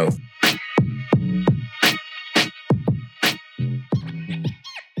the show.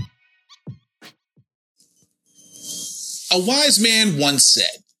 A wise man once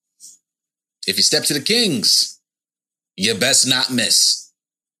said, if you step to the kings, you best not miss.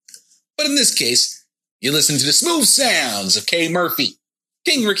 But in this case, you listen to the smooth sounds of Kay Murphy,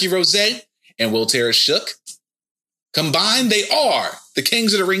 King Ricky Rose, and Will Tara Shook. Combined, they are the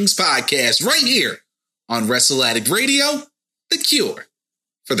Kings of the Rings podcast right here on Wrestle Addict Radio, the cure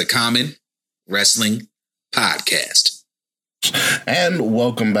for the common wrestling podcast. And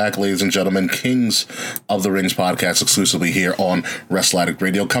welcome back, ladies and gentlemen, Kings of the Rings podcast exclusively here on Wrestle Addict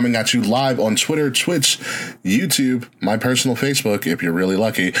Radio, coming at you live on Twitter, Twitch, YouTube, my personal Facebook, if you're really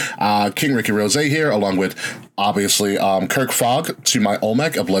lucky. King Ricky Rose here, along with, obviously, Kirk Fogg to my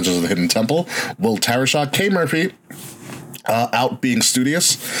Olmec of Legends of the Hidden Temple, Will Tarashak, Kay Murphy, out being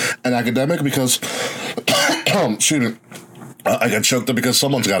studious and academic because, I got choked up because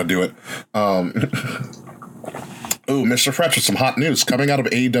someone's got to do it. Ooh, Mr. Fretz with some hot news coming out of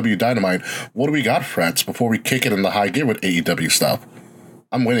AEW Dynamite. What do we got, Fretz, before we kick it in the high gear with AEW stuff?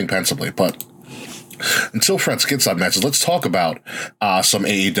 I'm waiting pensively, but until Fretz gets that message, let's talk about some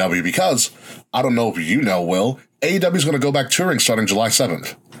AEW because I don't know if you know, Will, AEW is going to go back touring starting July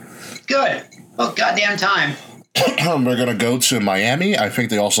 7th. Good. Oh, goddamn time. They're going to go to Miami. I think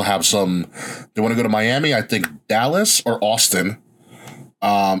they also have they want to go to Miami, I think Dallas or Austin.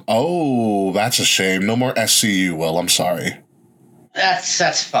 That's a shame. No more SCU, Will. I'm sorry.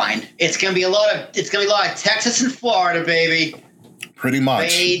 That's fine. It's gonna be a lot of Texas and Florida, baby. Pretty much.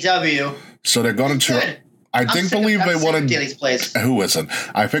 AEW. So they're going to. I believe they wanted. Daly's Place. Who isn't?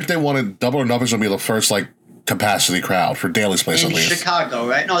 I think they wanted Double or Nothing's gonna be the first capacity crowd for Daly's Place in at least. Chicago,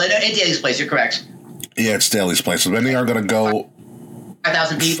 right? No, in Daly's Place. You're correct. Yeah, it's Daly's Place. So then they are gonna go.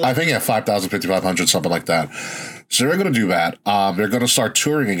 5,000 people. I think 5,000, 5,500, something like that. So they're going to do that. They're going to start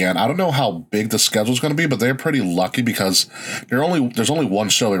touring again. I don't know how big the schedule is going to be, but they're pretty lucky because there's only one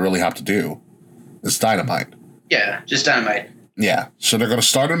show they really have to do. It's Dynamite. Yeah, just Dynamite. Yeah. So they're going to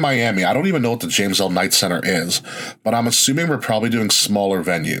start in Miami. I don't even know what the James L. Knight Center is, but I'm assuming we're probably doing smaller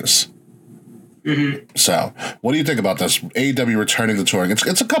venues. Mm-hmm. So, what do you think about this? AEW returning to touring.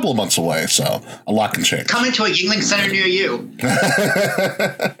 It's a couple of months away, so a lot can change. Coming to a Yuengling Center near you.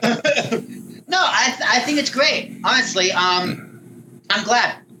 No, I think it's great. Honestly, I'm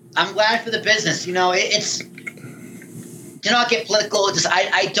glad. I'm glad for the business. You know, it's to not get political.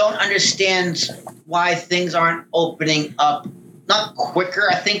 I don't understand why things aren't opening up. Not quicker.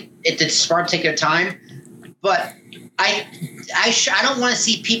 I think it's smart to take their time, but I don't want to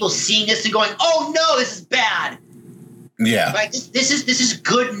see people seeing this and going, "Oh no, this is bad." Yeah. Right. This is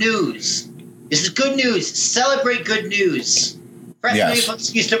good news. This is good news. Celebrate good news. Fretz, yes. Maybe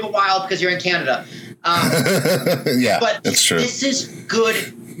excuse took a while because you're in Canada. Yeah, but that's true. This is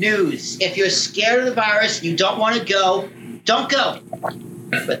good news. If you're scared of the virus and you don't want to go, don't go.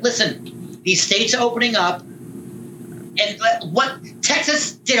 But listen, these states are opening up. And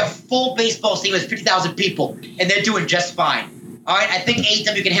Texas did a full baseball stadium with 50,000 people, and they're doing just fine. All right, I think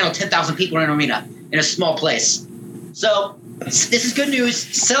AEW can handle 10,000 people in an arena in a small place. So this is good news.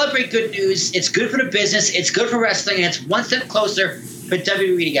 Celebrate good news. It's good for the business. It's good for wrestling, and it's one step closer for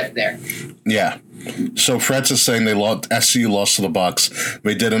WWE to get there. Yeah. So Fretz is saying SCU lost to the Bucks.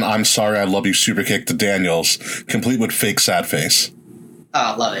 They did an "I'm sorry, I love you" super kick to Daniels, complete with fake sad face.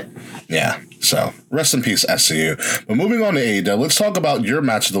 Oh, love it. Yeah. So rest in peace, SCU. But moving on to AEW, let's talk about your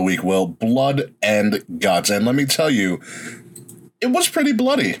match of the week, Will. Blood and Guts. And let me tell you, it was pretty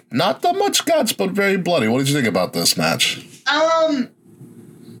bloody. Not that much guts, but very bloody. What did you think about this match? I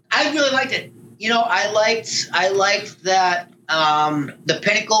really liked it. You know, I liked that the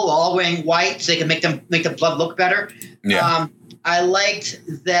Pinnacle all wearing white so they can make the blood look better. Yeah. I liked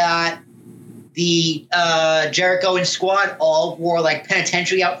that the Jericho and Squad all wore like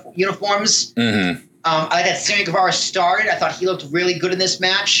penitentiary uniforms. Mm-hmm. I like that Sammy Guevara started. I thought he looked really good in this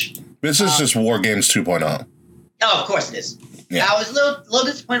match. This is just War Games 2.0. Oh, of course it is. Yeah. I was a little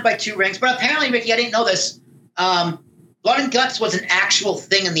disappointed by 2 rings, but apparently, Ricky, I didn't know this. Blood and Guts was an actual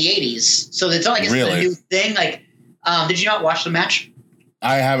thing in the 80s, so it's not like it's a new thing. Like, did you not watch the match?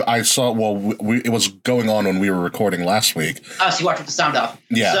 I saw. Well, it was going on when we were recording last week. Oh, so you watched with the sound off.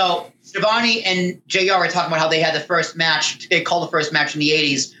 Yeah. So Shivani and JR were talking about how they had the first match. They called the first match in the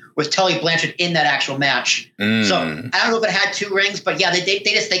 80s with Tully Blanchard in that actual match. Mm. So I don't know if it had 2 rings, but yeah,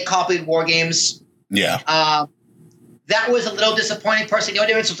 they copied War Games. Yeah. That was a little disappointing. Personally, the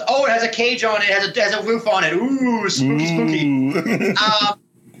only difference was, it has a cage on it, it has a roof on it. Ooh, spooky.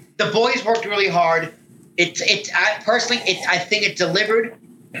 The boys worked really hard. I think it delivered.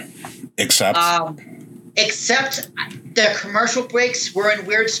 Except the commercial breaks were in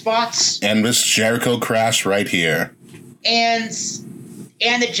weird spots. And this Jericho crash right here. And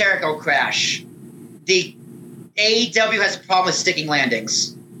the Jericho crash. The AEW has a problem with sticking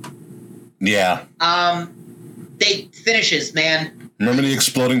landings. Yeah. They finishes, man. Remember the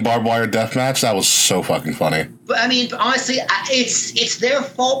exploding barbed wire death match? That was so fucking funny. But I mean, honestly, it's their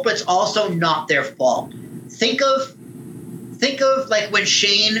fault, but it's also not their fault. Think of like when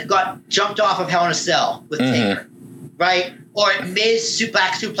Shane got jumped off of Hell in a Cell with Taker, right? Or Miz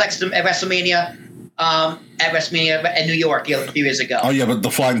suplexed him at WrestleMania, in New York a few years ago. Oh yeah, but the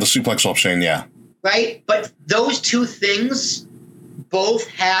suplex off Shane, yeah. Right, but those 2 things both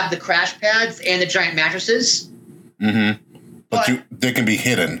have the crash pads and the giant mattresses. Mm-hmm. But they can be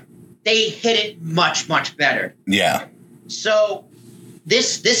hidden. They hit it much, much better. Yeah. So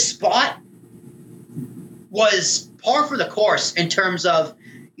this spot was par for the course in terms of,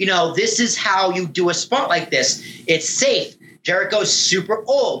 this is how you do a spot like this. It's safe. Jericho's super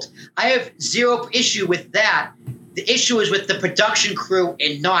old. I have 0 issue with that. The issue is with the production crew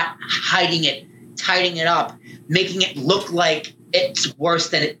and not hiding it, tightening it up, making it look like it's worse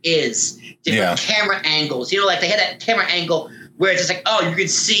than it is. Different camera angles. Like they had that camera angle where it's just like, you can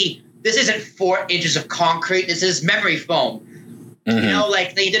see this isn't 4 inches of concrete. This is memory foam. Mm-hmm.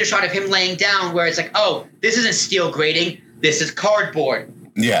 Like they did a shot of him laying down where it's like, this isn't steel grating. This is cardboard.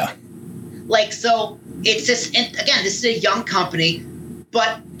 Yeah. Like, so it's just, and again, this is a young company,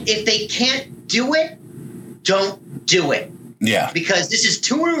 but if they can't do it, don't do it. Yeah. Because this is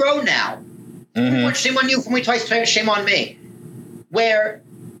 2 in a row now. Mm-hmm. Shame on you, for me twice, shame on me. Where,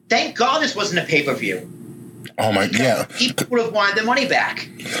 thank God this wasn't a pay-per-view. Oh my, yeah. People would have wanted their money back.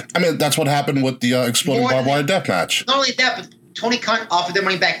 I mean, that's what happened with the exploding barbed wire death match. Not only that, but Tony Khan offered their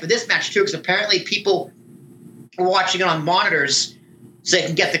money back for this match too, because apparently people were watching it on monitors so they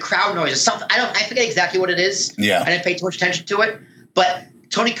can get the crowd noise or something. I forget exactly what it is. Yeah. I didn't pay too much attention to it. But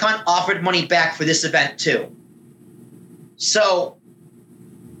Tony Khan offered money back for this event too. So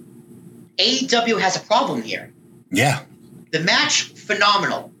AEW has a problem here. Yeah. The match,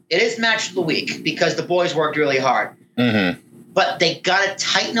 phenomenal. It is match of the week because the boys worked really hard. Mm-hmm. But they got to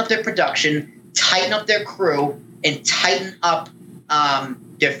tighten up their production, tighten up their crew, and tighten up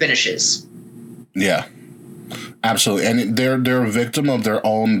their finishes. Yeah, absolutely. And they're a victim of their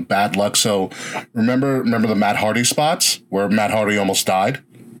own bad luck. So remember the Matt Hardy spots where Matt Hardy almost died?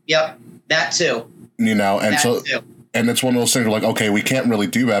 Yep, that too. And it's one of those things where, like, okay, we can't really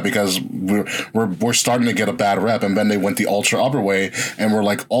do that because we're starting to get a bad rep, and then they went the ultra upper way, and we're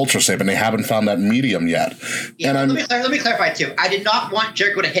like ultra safe, and they haven't found that medium yet. Yeah, and let me clarify too. I did not want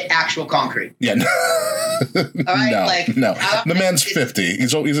Jericho to hit actual concrete. Yeah, all right, no. The man's 50.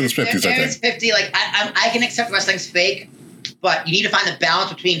 He's in his 50s. I think. He's 50. Like I can accept wrestling's fake, but you need to find the balance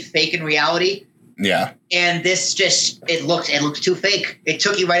between fake and reality. Yeah. And this it looks too fake. It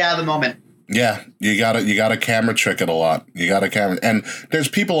took you right out of the moment. Yeah, you gotta camera trick it a lot. You gotta camera, and there's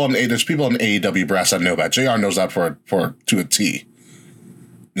people on AEW brass that know that. JR knows that for to a T.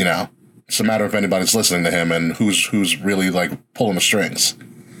 It's a matter of anybody's listening to him and who's really like pulling the strings.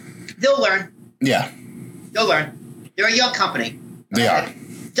 They'll learn. Yeah, they'll learn. They're a young company. They are.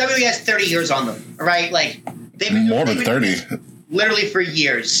 WWE has 30 years on them. All right, like they've been more than 30, literally for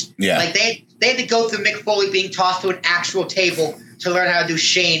years. Yeah, like they had to go through Mick Foley being tossed to an actual table to learn how to do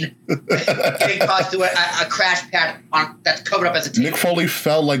Shane getting tossed to a crash pad that's covered up as a table. Mick Foley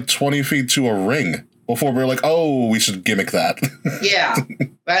fell like 20 feet to a ring before we were like, oh, we should gimmick that. Yeah,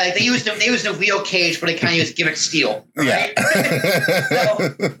 right. Like they used a real cage, but they kind of used gimmick steel. Right? Yeah.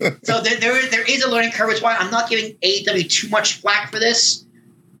 so there is a learning curve. Which is why I'm not giving AEW too much flack for this,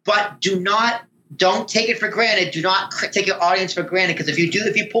 but do not don't take it for granted. Do not take your audience for granted, because if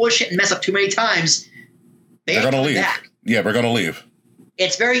you pull a shit and mess up too many times, they're going to leave. Back. Yeah, they're going to leave.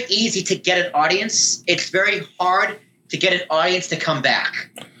 It's very easy to get an audience. It's very hard to get an audience to come back.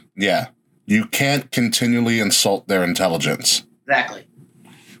 Yeah. You can't continually insult their intelligence. Exactly.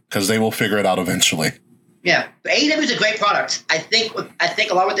 Because they will figure it out eventually. Yeah. But AEW is a great product. I think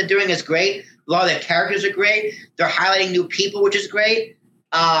a lot of what they're doing is great. A lot of their characters are great. They're highlighting new people, which is great.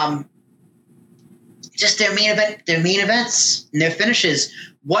 Just their main events and their finishes.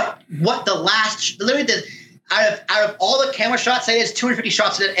 What the last, literally out of all the camera shots, say there's 250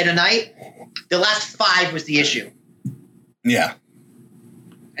 shots in a night, the last 5 was the issue. Yeah.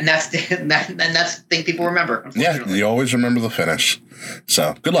 And that's the thing people remember. Yeah, you always remember the finish.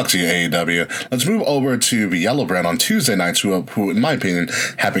 So good luck to you, AEW. Let's move over to the Yellow Brand on Tuesday nights, who in my opinion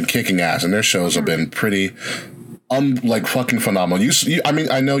have been kicking ass, and their shows have been pretty fucking phenomenal.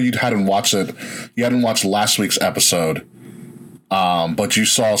 I know you hadn't watched it. You hadn't watched last week's episode, but you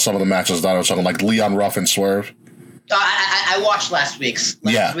saw some of the matches that I was talking, like Leon Ruff and Swerve. I watched last week's.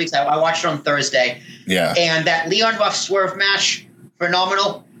 I watched it on Thursday. Yeah. And that Leon Ruff Swerve match,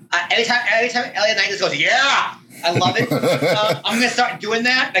 phenomenal. Every time Elliot Knight just goes, yeah, I love it. I'm going to start doing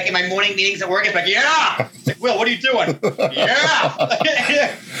that, like in my morning meetings at work. It's like, yeah. It's like, Will, what are you doing?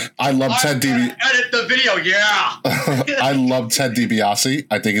 Yeah. I love Ted DiBiase. Edit the video, yeah. I love Ted DiBiase.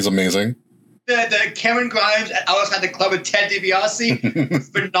 I think he's amazing. The Cameron Grimes at Outside the Club with Ted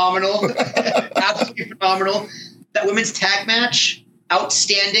DiBiase, phenomenal. Absolutely phenomenal. That women's tag match,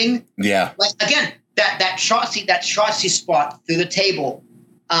 outstanding. Yeah. Like, again, that Shotzi spot through the table.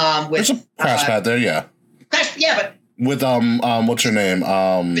 With, there's a crash pad there, yeah. But with what's her name?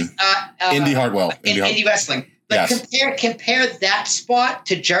 Indy Hartwell. Indie Wrestling. Like, yes. Compare that spot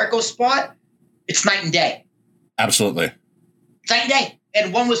to Jericho's spot. It's night and day. Absolutely. It's night and day,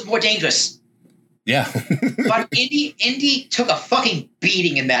 and one was more dangerous. Yeah. But Indy took a fucking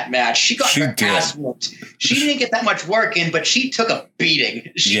beating in that match. She got her ass whooped. She didn't get that much work in, but she took a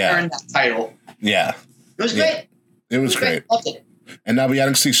beating. She earned that title. Yeah. It was great. It was great. Loved it. And now the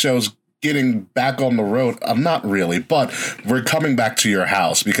NXT show's getting back on the road. Not really, but we're coming back to your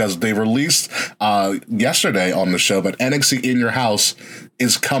house because they released yesterday on the show, but NXT In Your House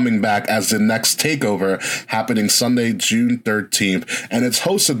is coming back as the next takeover happening Sunday, June 13th. And it's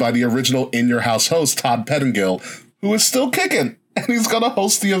hosted by the original In Your House host, Todd Pettingill, who is still kicking. And he's going to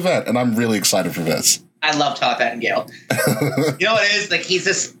host the event. And I'm really excited for this. I love Todd Pettingill. You know what it is? Like, he's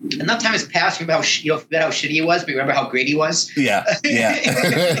just, enough time has passed. You remember how shitty he was, but you remember how great he was? Yeah. Yeah.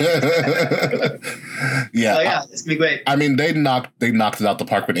 Yeah. So, yeah, it's going to be great. I mean, they knocked it out the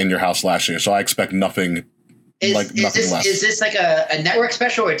park with In Your House last year, so I expect nothing less. Is this like a network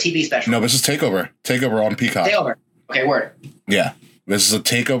special or a TV special? No, this is TakeOver. TakeOver on Peacock. TakeOver. Okay, word. Yeah. This is a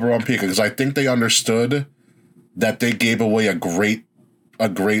TakeOver on Peacock because I think they understood that they gave away a great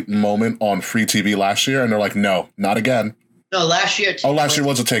moment on free TV last year, and they're like, no, not again. No, last year. Last year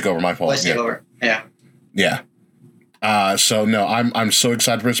was a takeover. My fault. TakeOver. Yeah. Yeah. So no, I'm so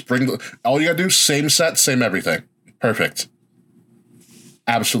excited for this. All you gotta do, same set, same everything. Perfect.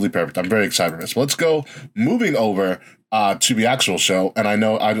 Absolutely perfect. I'm very excited for this. Let's go. Moving over to the actual show, and I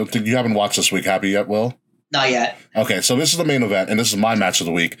don't think you haven't watched this week, have you yet, Will? Not yet. Okay, so this is the main event, and this is my match of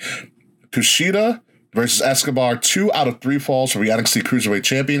the week. Kushida versus Escobar, 2 out of 3 falls for the NXT Cruiserweight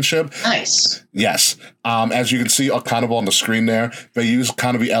Championship. Nice. Yes. As you can see kind of on the screen there, they use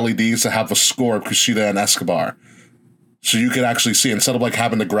kind of the LEDs to have the score of Kushida and Escobar. So you can actually see, instead of like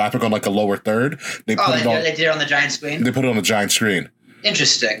having the graphic on like a lower third, they did it on the giant screen? They put it on the giant screen.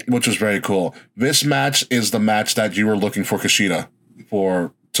 Interesting. Which was very cool. This match is the match that you were looking for Kushida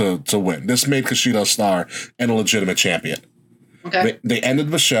to win. This made Kushida a star and a legitimate champion. Okay. They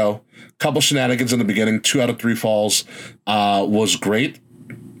ended the show. Couple shenanigans in the beginning. 2 out of 3 falls was great.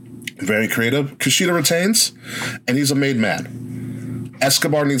 Very creative. Kushida retains, and he's a made man.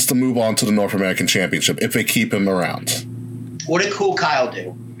 Escobar needs to move on to the North American Championship if they keep him around. What did Cool Kyle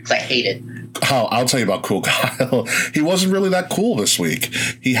do? Because I hate it. Oh, I'll tell you about Cool Kyle. He wasn't really that cool this week.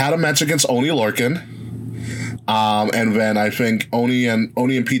 He had a match against Oni Lorcan. And then I think Oni and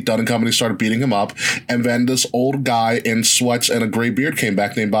Pete Dunne and company started beating him up. And then this old guy in sweats and a gray beard came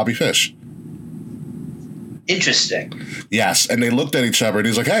back named Bobby Fish. Interesting. Yes. And they looked at each other and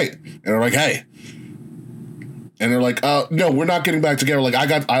he's like, hey. And they're like, hey. And they're like, no, we're not getting back together. Like,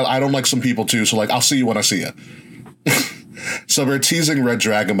 I don't like some people too. So like, I'll see you when I see you. So they're teasing Red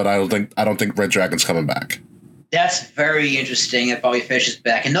Dragon, but I don't think Red Dragon's coming back. That's very interesting that Bobby Fish is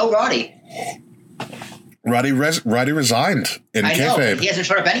back. And no Roddy. Roddy resigned in kayfabe. I know, he hasn't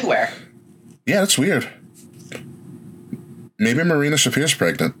showed up anywhere. Yeah, that's weird. Maybe Marina Shafir's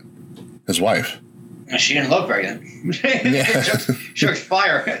pregnant. His wife. She didn't look very good. Yeah. She looks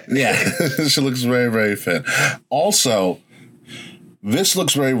fire. Yeah, she looks very, very fit. Also, this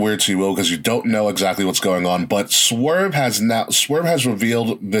looks very weird to you, Will, because you don't know exactly what's going on, but Swerve has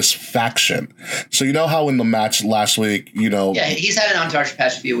revealed this faction. So you know how in the match last week, Yeah, he's had an entourage the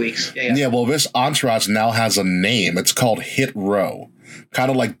past few weeks. Yeah, well, this entourage now has a name. It's called Hit Row. Kind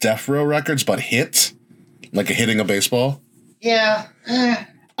of like Death Row Records, but hit. Like hitting a baseball. Yeah.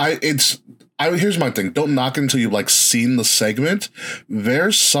 Here's my thing. Don't knock it until you've like seen the segment.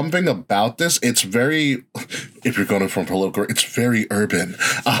 There's something about this. It's very, if you're going from political, it's very urban.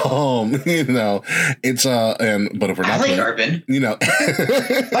 But if we're not, urban.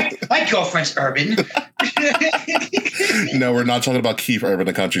 My girlfriend's urban. No, we're not talking about Keith Urban,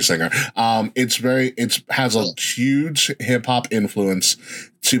 a country singer. It has a huge hip hop influence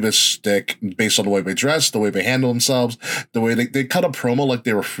to this stick based on the way they dress, the way they handle themselves, the way they cut a promo like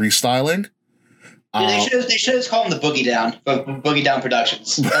they were freestyling. They should have called him the Boogie Down, Boogie Down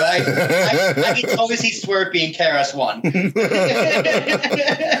Productions. I can totally see Swerve being KRS-One.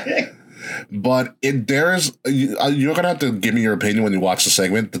 But you're gonna have to give me your opinion when you watch the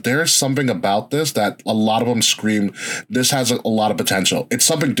segment. That there is something about this that a lot of them scream. This has a lot of potential. It's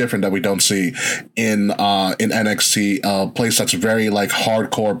something different that we don't see in NXT, a place that's very like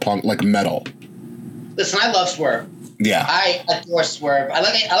hardcore punk, like metal. Listen, I love Swerve. Yeah, I adore Swerve. I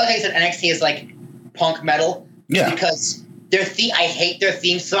like how you said NXT is like punk metal. Yeah, because I hate their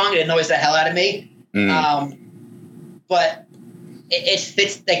theme song. It annoys the hell out of me. But it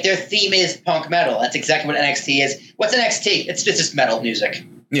fits, like their theme is punk metal. That's exactly what NXT is. What's NXT? It's just metal music.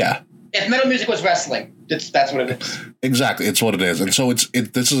 Yeah. If metal music was wrestling, that's what it is. Exactly, it's what it is. And so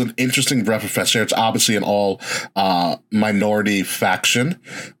this is an interesting breath of fresh air. It's obviously an all minority faction.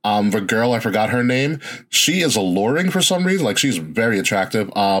 The girl, I forgot her name. She is alluring for some reason. Like, she's very attractive.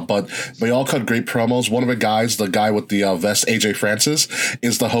 But they all cut great promos. One of the guys, the guy with the vest, AJ Francis,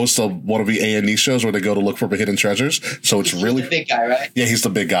 is the host of one of the A&E shows where they go to look for the hidden treasures. So he's the big guy, right? Yeah, he's the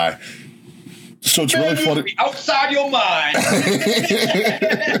big guy. So it's really funny. Outside your mind.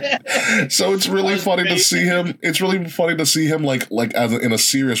 So it's really funny to see him. It's really funny to see him like in a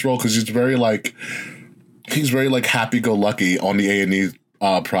serious role, because he's very happy-go-lucky on the A&E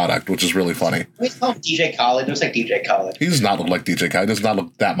product, which is really funny. We call him DJ Khaled. It looks like DJ Khaled. He does not look like DJ Khaled. He does not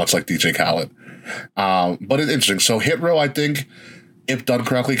look that much like DJ Khaled. But it's interesting. So Hit Row, I think, if done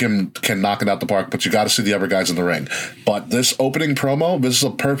correctly, can knock it out the park, but you got to see the other guys in the ring. But this opening promo, this is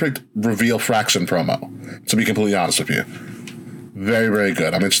a perfect reveal fraction promo, to be completely honest with you. Very, very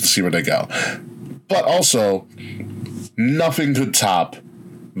good. I'm interested to see where they go. But also, nothing could top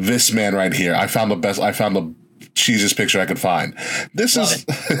this man right here. I found the cheesiest picture I could find. This is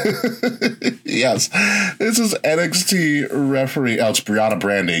yes. This is NXT referee. Oh, it's Brianna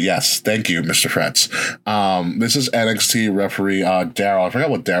Brandy. Yes, thank you, Mr. Fretz. This is NXT referee Daryl. I forgot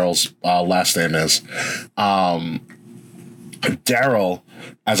what Daryl's last name is. Daryl,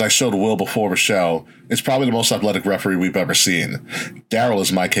 as I showed Will before the show, is probably the most athletic referee we've ever seen. Daryl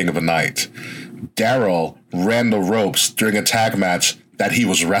is my king of the night. Daryl ran the ropes during a tag match that he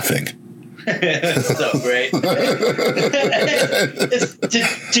was reffing. So great.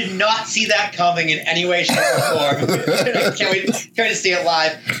 Did not see that coming in any way, shape, or form. Can we see it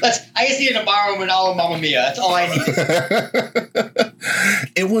live? I just need a tomorrow and all of Mamma Mia. That's all I need.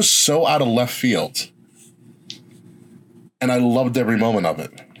 It was so out of left field. And I loved every moment of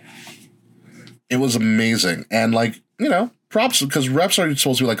it. It was amazing. And props, because refs are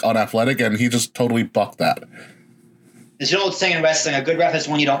supposed to be unathletic, and he just totally bucked that. There's an old saying in wrestling: a good ref is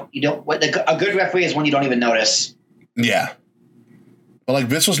one a good referee is one you don't even notice. Yeah, but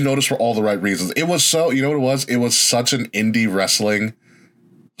this was noticed for all the right reasons. It was so, you know what it was? It was such an indie wrestling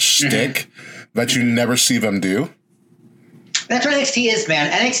shtick that you never see them do. That's what NXT is,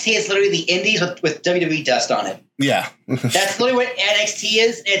 man. NXT is literally the indies with WWE dust on it. Yeah, that's literally what NXT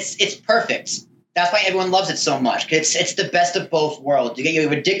is. It's perfect. That's why everyone loves it so much. It's the best of both worlds. You get your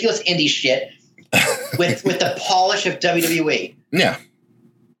ridiculous indie shit with the polish of WWE. Yeah.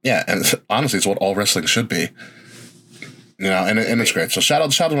 Yeah, and honestly, it's what all wrestling should be. And it's great. So shout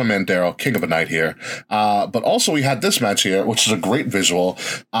out to my man Daryl, king of the night here. But also we had this match here, which is a great visual.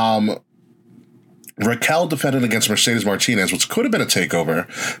 Raquel defended against Mercedes Martinez, which could have been a takeover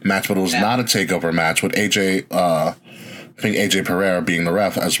match, but it was not a takeover match, with AJ Pereira being the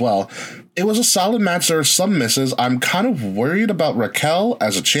ref as well. It was a solid match. There are some misses. I'm kind of worried about Raquel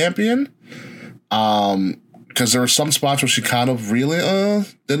as a champion. Because there were some spots where she kind of really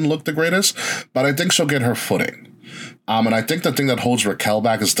didn't look the greatest, but I think she'll get her footing. And I think the thing that holds Raquel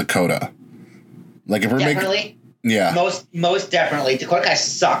back is Dakota. If we're definitely, most definitely, Dakota Kai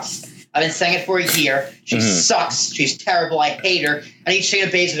sucks. I've been saying it for a year. She sucks. She's terrible. I hate her. I need Shayna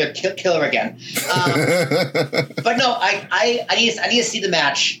Baszler to kill her again. But no, I need to see the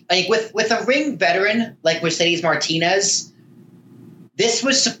match. I think with a ring veteran like Mercedes Martinez, this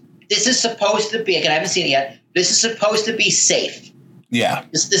is supposed to be. Again, I haven't seen it yet. This is supposed to be safe. Yeah.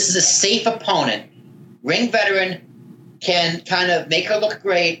 This is a safe opponent. Ring veteran can kind of make her look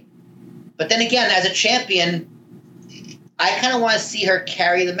great. But then again, as a champion, I kind of want to see her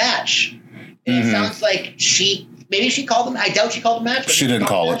carry the match. And it sounds like she called the match. I doubt she called the match. She didn't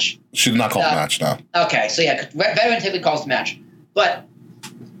call it. She did not call the match, no. Okay, so yeah, veteran typically calls the match. But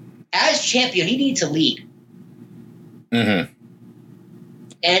as champion, he needs to lead. Mm-hmm.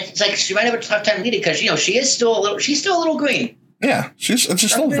 And it's like she might have a tough time leading because, she's still a little green. Yeah, she's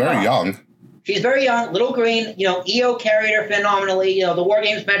still very young. She's very young, little green. Io carried her phenomenally. The War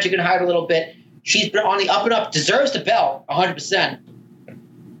Games match, you can hide a little bit. She's been on the up and up, deserves the belt 100%. But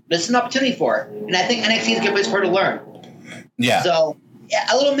it's an opportunity for her. And I think NXT is a good place for her to learn. Yeah. So, yeah,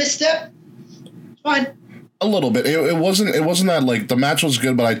 a little misstep. It's fine. A little bit. It wasn't that, like, the match was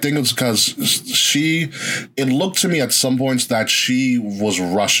good, but I think it's because it looked to me at some points that she was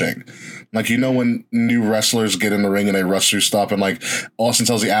rushing. Like, when new wrestlers get in the ring and they rush through stuff, and, like, Austin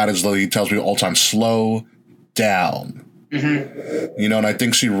tells the adage, though, he tells people all the time, slow down. Mm-hmm. And I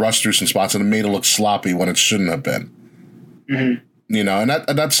think she rushed through some spots and it made it look sloppy when it shouldn't have been. Mm-hmm. And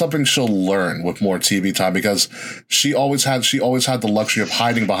that's something she'll learn with more TV time, because she always had the luxury of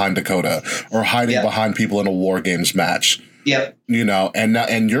hiding behind Dakota or hiding behind people in a War Games match. Yep.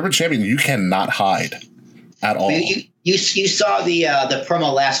 And you're a champion, you cannot hide at all. You saw the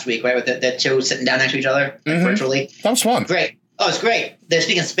promo last week, right? With the two sitting down next to each other virtually. That was fun. Great. Oh, it's great. They're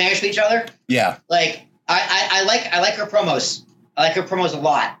speaking Spanish to each other. Yeah. Like I like her promos. I like her promos a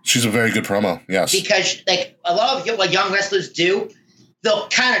lot. She's a very good promo. Yes. Because like a lot of what young wrestlers do, they'll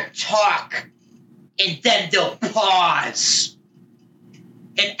kind of talk and then they'll pause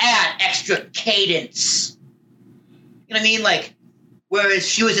and add extra cadence. You know what I mean? Like, whereas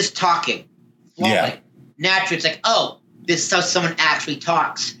she was just talking. Flowing. Yeah. Naturally, it's like, oh, this is how someone actually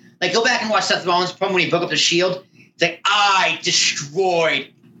talks. Like, go back and watch Seth Rollins' promo when he broke up the Shield. It's like, I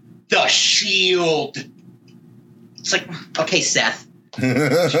destroyed the Shield. It's like, okay, Seth.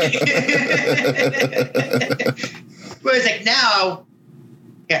 Whereas, like, now,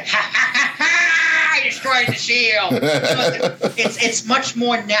 ha ha ha ha! I destroyed the Shield. It's much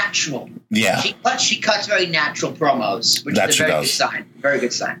more natural. Yeah, she cuts very natural promos, which is a very good sign. Very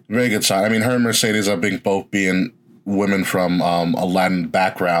good sign. Very good sign. I mean, her and Mercedes, I think, both being women from a Latin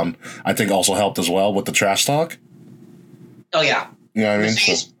background, I think also helped as well with the trash talk. Oh yeah. You know what I mean?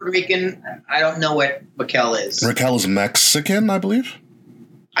 Mercedes Puerto Rican. I don't know what Raquel is. Raquel is Mexican, I believe.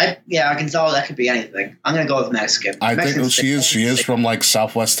 I can tell that could be anything. I'm going to go with Mexican. I think she is from like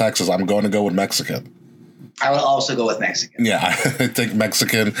Southwest Texas. I'm going to go with Mexican. I will also go with Mexican. Yeah, I think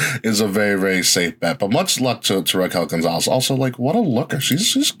Mexican is a very, very safe bet. But much luck to Raquel Gonzalez. Also, like, what a looker.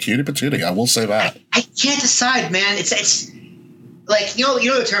 She's cutie patootie. I will say that. I can't decide, man. It's like, you know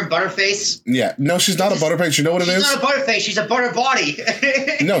the term butterface? Yeah. No, she's not a butterface. You know what it is? She's not a butterface. She's a butter body.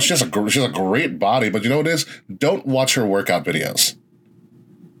 No, she has a great body. But you know what it is? Don't watch her workout videos.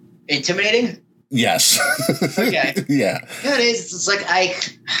 Intimidating? Yes. Okay. Yeah. Yeah, it is. It's like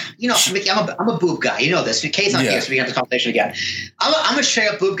I'm a boob guy. You know this. In case I'm here, so we can have the conversation again. I'm a straight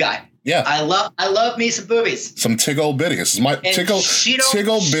up boob guy. Yeah. I love me some boobies. Some tiggle bitties.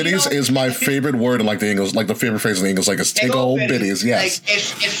 Tiggle bitties is my favorite word in like the English, like the favorite phrase in the English, like it's tiggle bitties. Yes. Like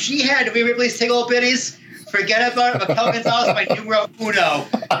if she had to be Ripley's tiggle bitties, forget about Raquel Gonzalez, my numero uno.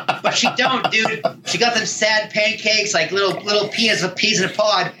 But she don't, dude. She got them sad pancakes, like little peas in a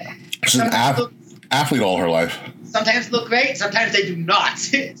pod. She's an athlete all her life. Sometimes they look great, sometimes they do not.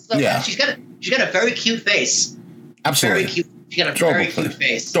 So yeah. She's got a very cute face. Absolutely. Very cute. She's got a very cute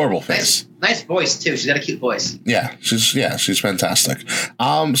face. Adorable face. Nice voice too. She's got a cute voice. Yeah, she's fantastic.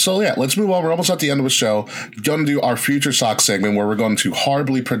 So let's move on. We're almost at the end of the show. We're going to do our Future Sock segment where we're going to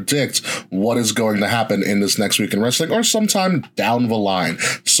horribly predict what is going to happen in this next week in wrestling or sometime down the line.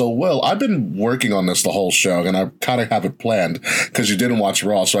 So, Will, I've been working on this the whole show, and I kind of have it planned because you didn't watch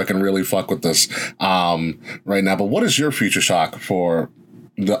Raw, so I can really fuck with this right now. But what is your Future Shock for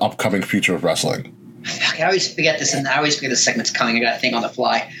the upcoming future of wrestling? I always forget this, and I always forget the segment's coming. I got to think on the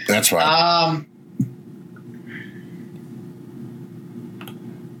fly. That's right.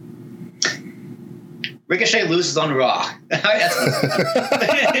 Ricochet loses on Raw.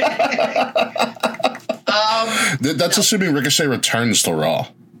 That's assuming Ricochet returns to Raw.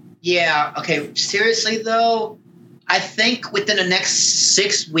 Yeah. Okay. Seriously, though, I think within the next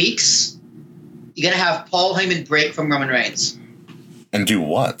 6 weeks, you're going to have Paul Heyman break from Roman Reigns. And do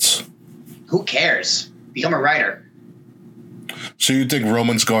what? who cares? Become a writer. So you think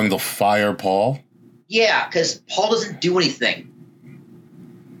Roman's going to fire Paul? Yeah, because Paul doesn't do anything.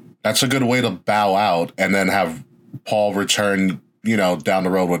 That's a good way to bow out and then have Paul return, down the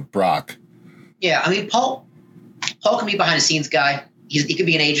road with Brock. Yeah, I mean, Paul can be behind the scenes guy. He could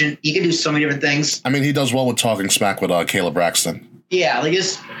be an agent. He can do so many different things. I mean, he does well with talking smack with Caleb Braxton. Yeah, don't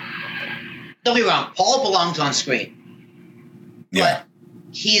get me wrong. Paul belongs on screen. Yeah. But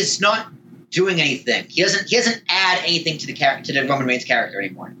he is not doing anything. He doesn't add anything to the Roman Reigns character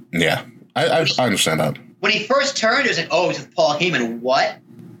anymore. Yeah, I understand that. When he first turned, it was like, oh, he's with Paul Heyman. What?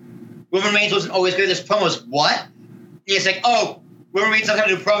 Roman Reigns wasn't always good at his promos. What? And he's like, oh, Roman Reigns doesn't have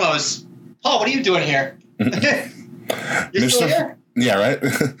to do promos. Paul, what are you doing here? You're still here? Yeah, right?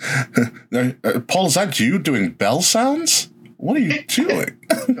 Paul, is that you doing bell sounds? What are you doing?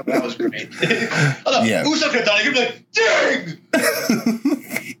 That was great. Yeah. Who's not going to die? You're like, ding!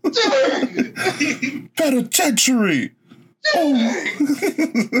 Ding! Penitentiary!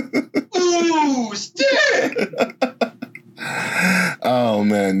 Ooh, stick! Oh,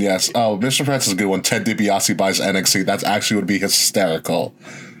 man, yes. Oh, Mr. Francis is a good one. Ted DiBiase buys NXT. That actually would be hysterical.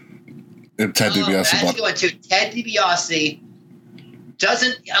 If Ted DiBiase that's a good one, too. Ted DiBiase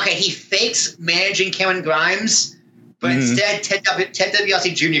he fakes managing Cameron Grimes, but instead Ted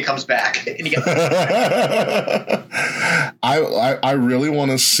DiBiase Jr. comes back. And he gets I really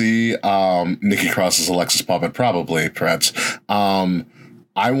want to see Nikki Cross as Alexis Puppet, probably, Pretz.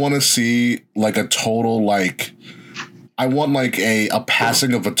 I want to see like a total I want like a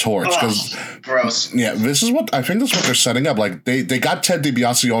passing of a torch because gross. Yeah, this is what they're setting up. Like they got Ted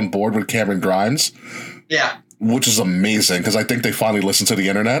DiBiase on board with Cameron Grimes. Yeah. Which is amazing because I think they finally listened to the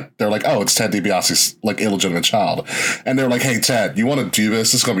internet. They're like, oh, it's Ted DiBiase's like illegitimate child. And they're like, hey, Ted, you want to do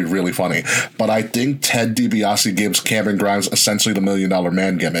this? This is going to be really funny. But I think Ted DiBiase gives Cameron Grimes essentially the $1 Million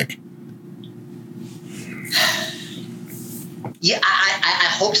Man gimmick. Yeah, I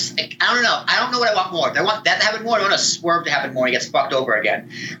hope so. I don't know. I don't know what I want more. Do I want that to happen more? I want a Swerve to happen more and he gets fucked over again.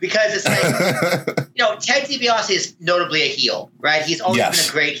 Because it's like, Ted DiBiase is notably a heel, right? He's always been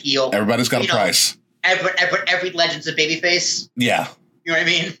a great heel. Everybody's got a price. Every legend's a babyface. Yeah. You know what I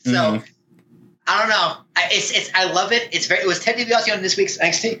mean? So, I don't know. I love it. It was Ted DiBiase on this week's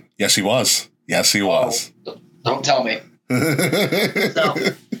NXT? Yes, he was. Don't tell me. So,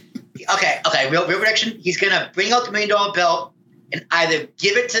 okay. Real prediction. He's going to bring out the $1 Million belt and either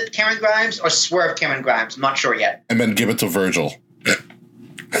give it to Cameron Grimes or swerve Cameron Grimes. I'm not sure yet. And then give it to Virgil.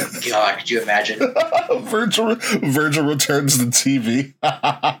 God, could you imagine? Virgil returns the TV.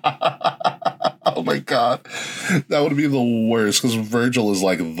 Oh my God. That would be the worst because Virgil is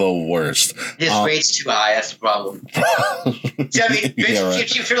like the worst. His rate's too high. That's the problem. So, I mean, Triple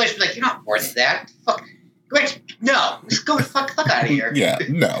H be like, you're not worth that. Fuck. No, just go the fuck out of here. Yeah,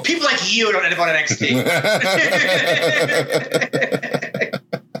 no. People like you don't end up on NXT.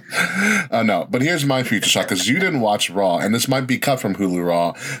 No, but here's my future shot because you didn't watch Raw, and this might be cut from Hulu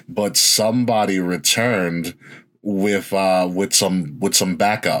Raw, but somebody returned with some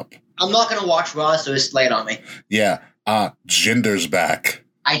backup. I'm not gonna watch Raw, so just lay it on me. Yeah, Jinder's back.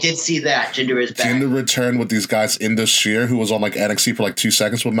 I did see that. Jinder is back. Jinder returned with these guys, Indus Sher, who was on like NXT for like 2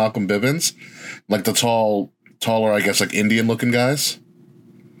 seconds with Malcolm Bivens, like the taller, I guess, like Indian looking guys.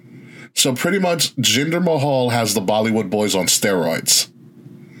 So pretty much, Jinder Mahal has the Bollywood boys on steroids.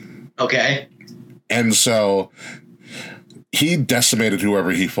 Okay. And so he decimated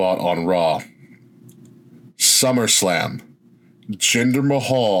whoever he fought on Raw. SummerSlam. Jinder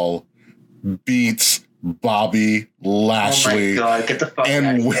Mahal beats Bobby Lashley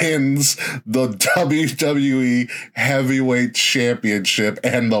and wins the WWE Heavyweight Championship,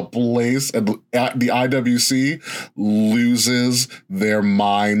 and the IWC loses their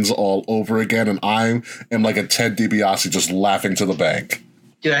minds all over again, and I am like a Ted DiBiase just laughing to the bank.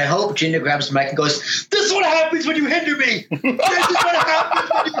 Dude, I hope Jinder grabs the mic and goes, "This is what happens when you hinder me! This is what happens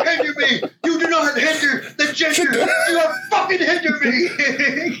when you hinder me! You do not hinder the Jinder! You have fucking hinder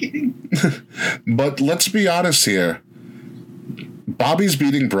me!" But let's be honest here. Bobby's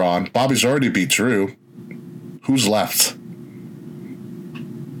beating Braun. Bobby's already beat Drew. Who's left?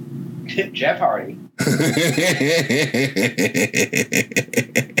 Jeff Hardy.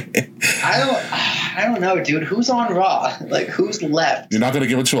 I don't know, dude. Who's on Raw? Like, who's left? You're not going to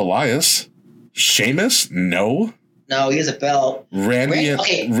give it to Elias? Sheamus? No, he has a belt. Randy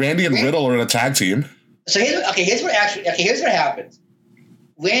and Riddle are in a tag team. So here's what happens.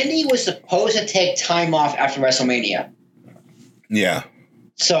 Randy was supposed to take time off after WrestleMania. Yeah.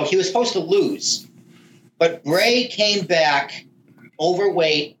 So he was supposed to lose, but Bray came back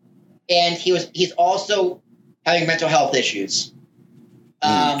overweight, and he's also having mental health issues.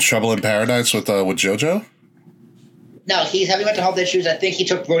 Trouble in Paradise with JoJo? No, he's having mental health issues. I think he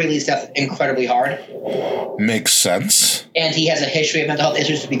took Brody Lee's death incredibly hard. Makes sense. And he has a history of mental health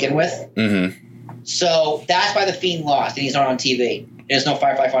issues to begin with. Mm-hmm. So that's why The Fiend lost, and he's not on TV. There's no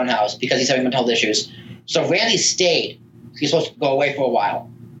Firefly Funhouse because he's having mental health issues. So Randy stayed. He's supposed to go away for a while,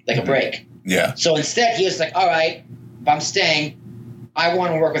 like a break. Yeah. So instead, he was like, all right, if I'm staying, I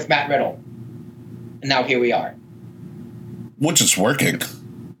want to work with Matt Riddle. And now here we are. Which is working.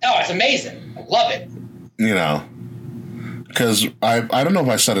 Oh, it's amazing. I love it. You know, because I don't know if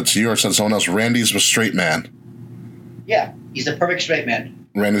I said it to you or said to someone else, Randy's a straight man. Yeah, he's the perfect straight man.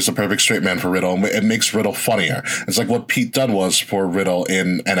 Randy's the perfect straight man for Riddle. And it makes Riddle funnier. It's like what Pete Dunne was for Riddle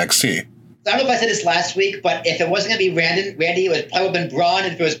in NXT. I don't know if I said this last week, but if it wasn't going to be Randy, it would probably have been Braun.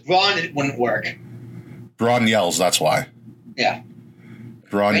 And if it was Braun, it wouldn't work. Braun yells, that's why. Yeah.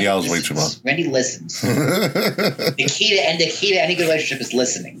 Braun Randy yells listens. way too much. Randy listens. the key to any good relationship is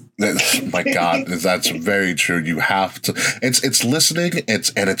listening. My God, that's very true. You have to. It's listening.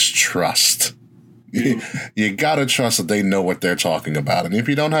 It's trust. You gotta trust that they know what they're talking about, and if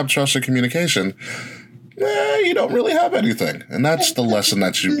you don't have trust or communication, you don't really have anything. And that's the lesson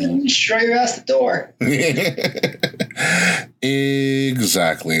that you show your ass the door.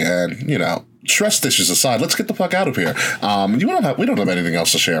 Exactly, and you know. Trust issues aside, let's get the fuck out of here. We don't have anything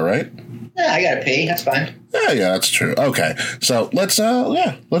else to share, right? Yeah, I gotta pee. That's fine. Yeah, that's true. Okay, so let's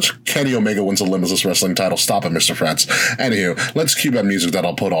Kenny Omega wins the Limitless Wrestling title. Stop it, Mr. Frets. Anywho, let's cue that music that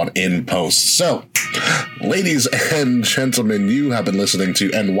I'll put on in post. So, ladies and gentlemen, you have been listening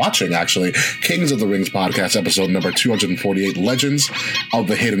to and watching, actually, Kings of the Rings podcast, episode number 248, Legends of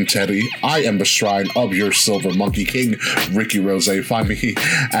the Hidden Teddy. I am the shrine of your Silver Monkey King, Ricky Rose. Find me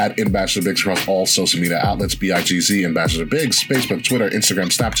at Ambassador Biggs across all social media outlets, BIGZ, Ambassador Biggs, Facebook, Twitter, Instagram,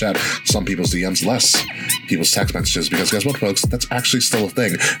 Snapchat, some people's DMs, less people's text messages, because guess what, folks? That's actually still a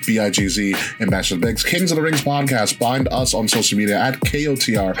thing. BIGZ, Ambassador Biggs, Kings of the Rings podcast. Find us on social media at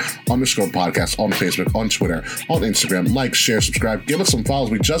KOTR_podcast on Facebook, on Twitter, on Instagram. Like, share, subscribe, give us some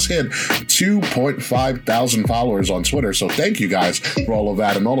follows. We just hit 2.5 thousand followers on Twitter, so thank you guys for all of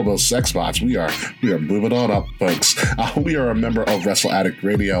that and all of those sex bots. We are moving on up, folks. We are a member of Wrestle Addict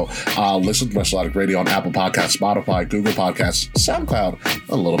Radio. Listen to Wrestle Addict Radio on Apple Podcasts, Spotify, Google Podcasts, SoundCloud,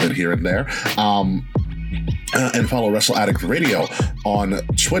 a little bit here and there. And follow Wrestle Addict Radio on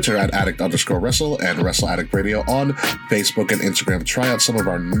Twitter at addict_wrestle and Wrestle Addict Radio on Facebook and Instagram. Try out some of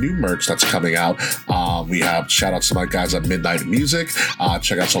our new merch that's coming out. We have shout outs to my guys at Midnight Music.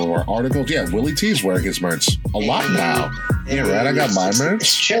 Check out some of our articles. Yeah, Willie T's wearing his merch a lot now. Yeah, right. I got my merch.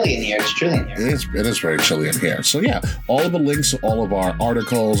 It's chilly in here. It is very chilly in here. So yeah, all of the links, all of our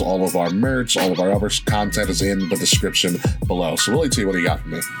articles, all of our merch, all of our other content is in the description below. So Willie T, what do you got for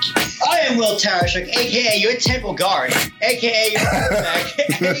me? I am Will Tarashuk, a.k.a. your temple guard, a.k.a. your quarterback,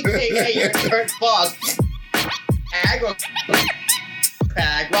 a.k.a. your current boss, Agro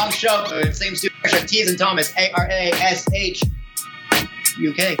Pag, wrong show, same super, T's and Thomas, ARASH,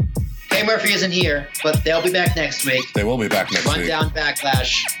 UK. K Murphy isn't here, but they'll be back next week. They will be back next week. Rundown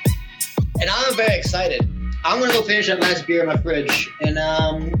Backlash. And I'm very excited. I'm going to go finish that last beer in my fridge and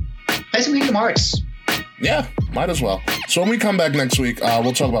play some Kingdom Hearts. Yeah, might as well. So when we come back next week,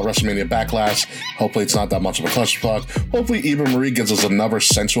 we'll talk about WrestleMania Backlash. Hopefully it's not that much of a clusterfuck. Hopefully Eva Marie gives us another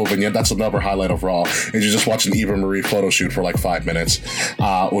sensual vignette. That's another highlight of Raw. Is you just watch an Eva Marie photo shoot for like 5 minutes,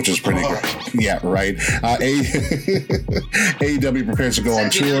 which is pretty great. Yeah, right. AEW prepares to go on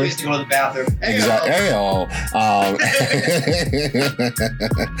tour. To go to the bathroom. Exactly.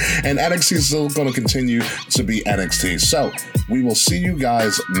 And NXT is still going to continue to be NXT. So we will see you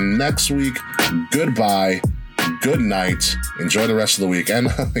guys next week. Goodbye. Good night. Enjoy the rest of the week. And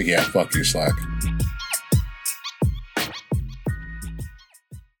yeah, fuck you, Slack.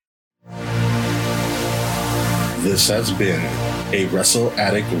 This has been a Wrestle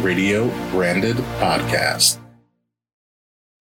Addict Radio branded podcast.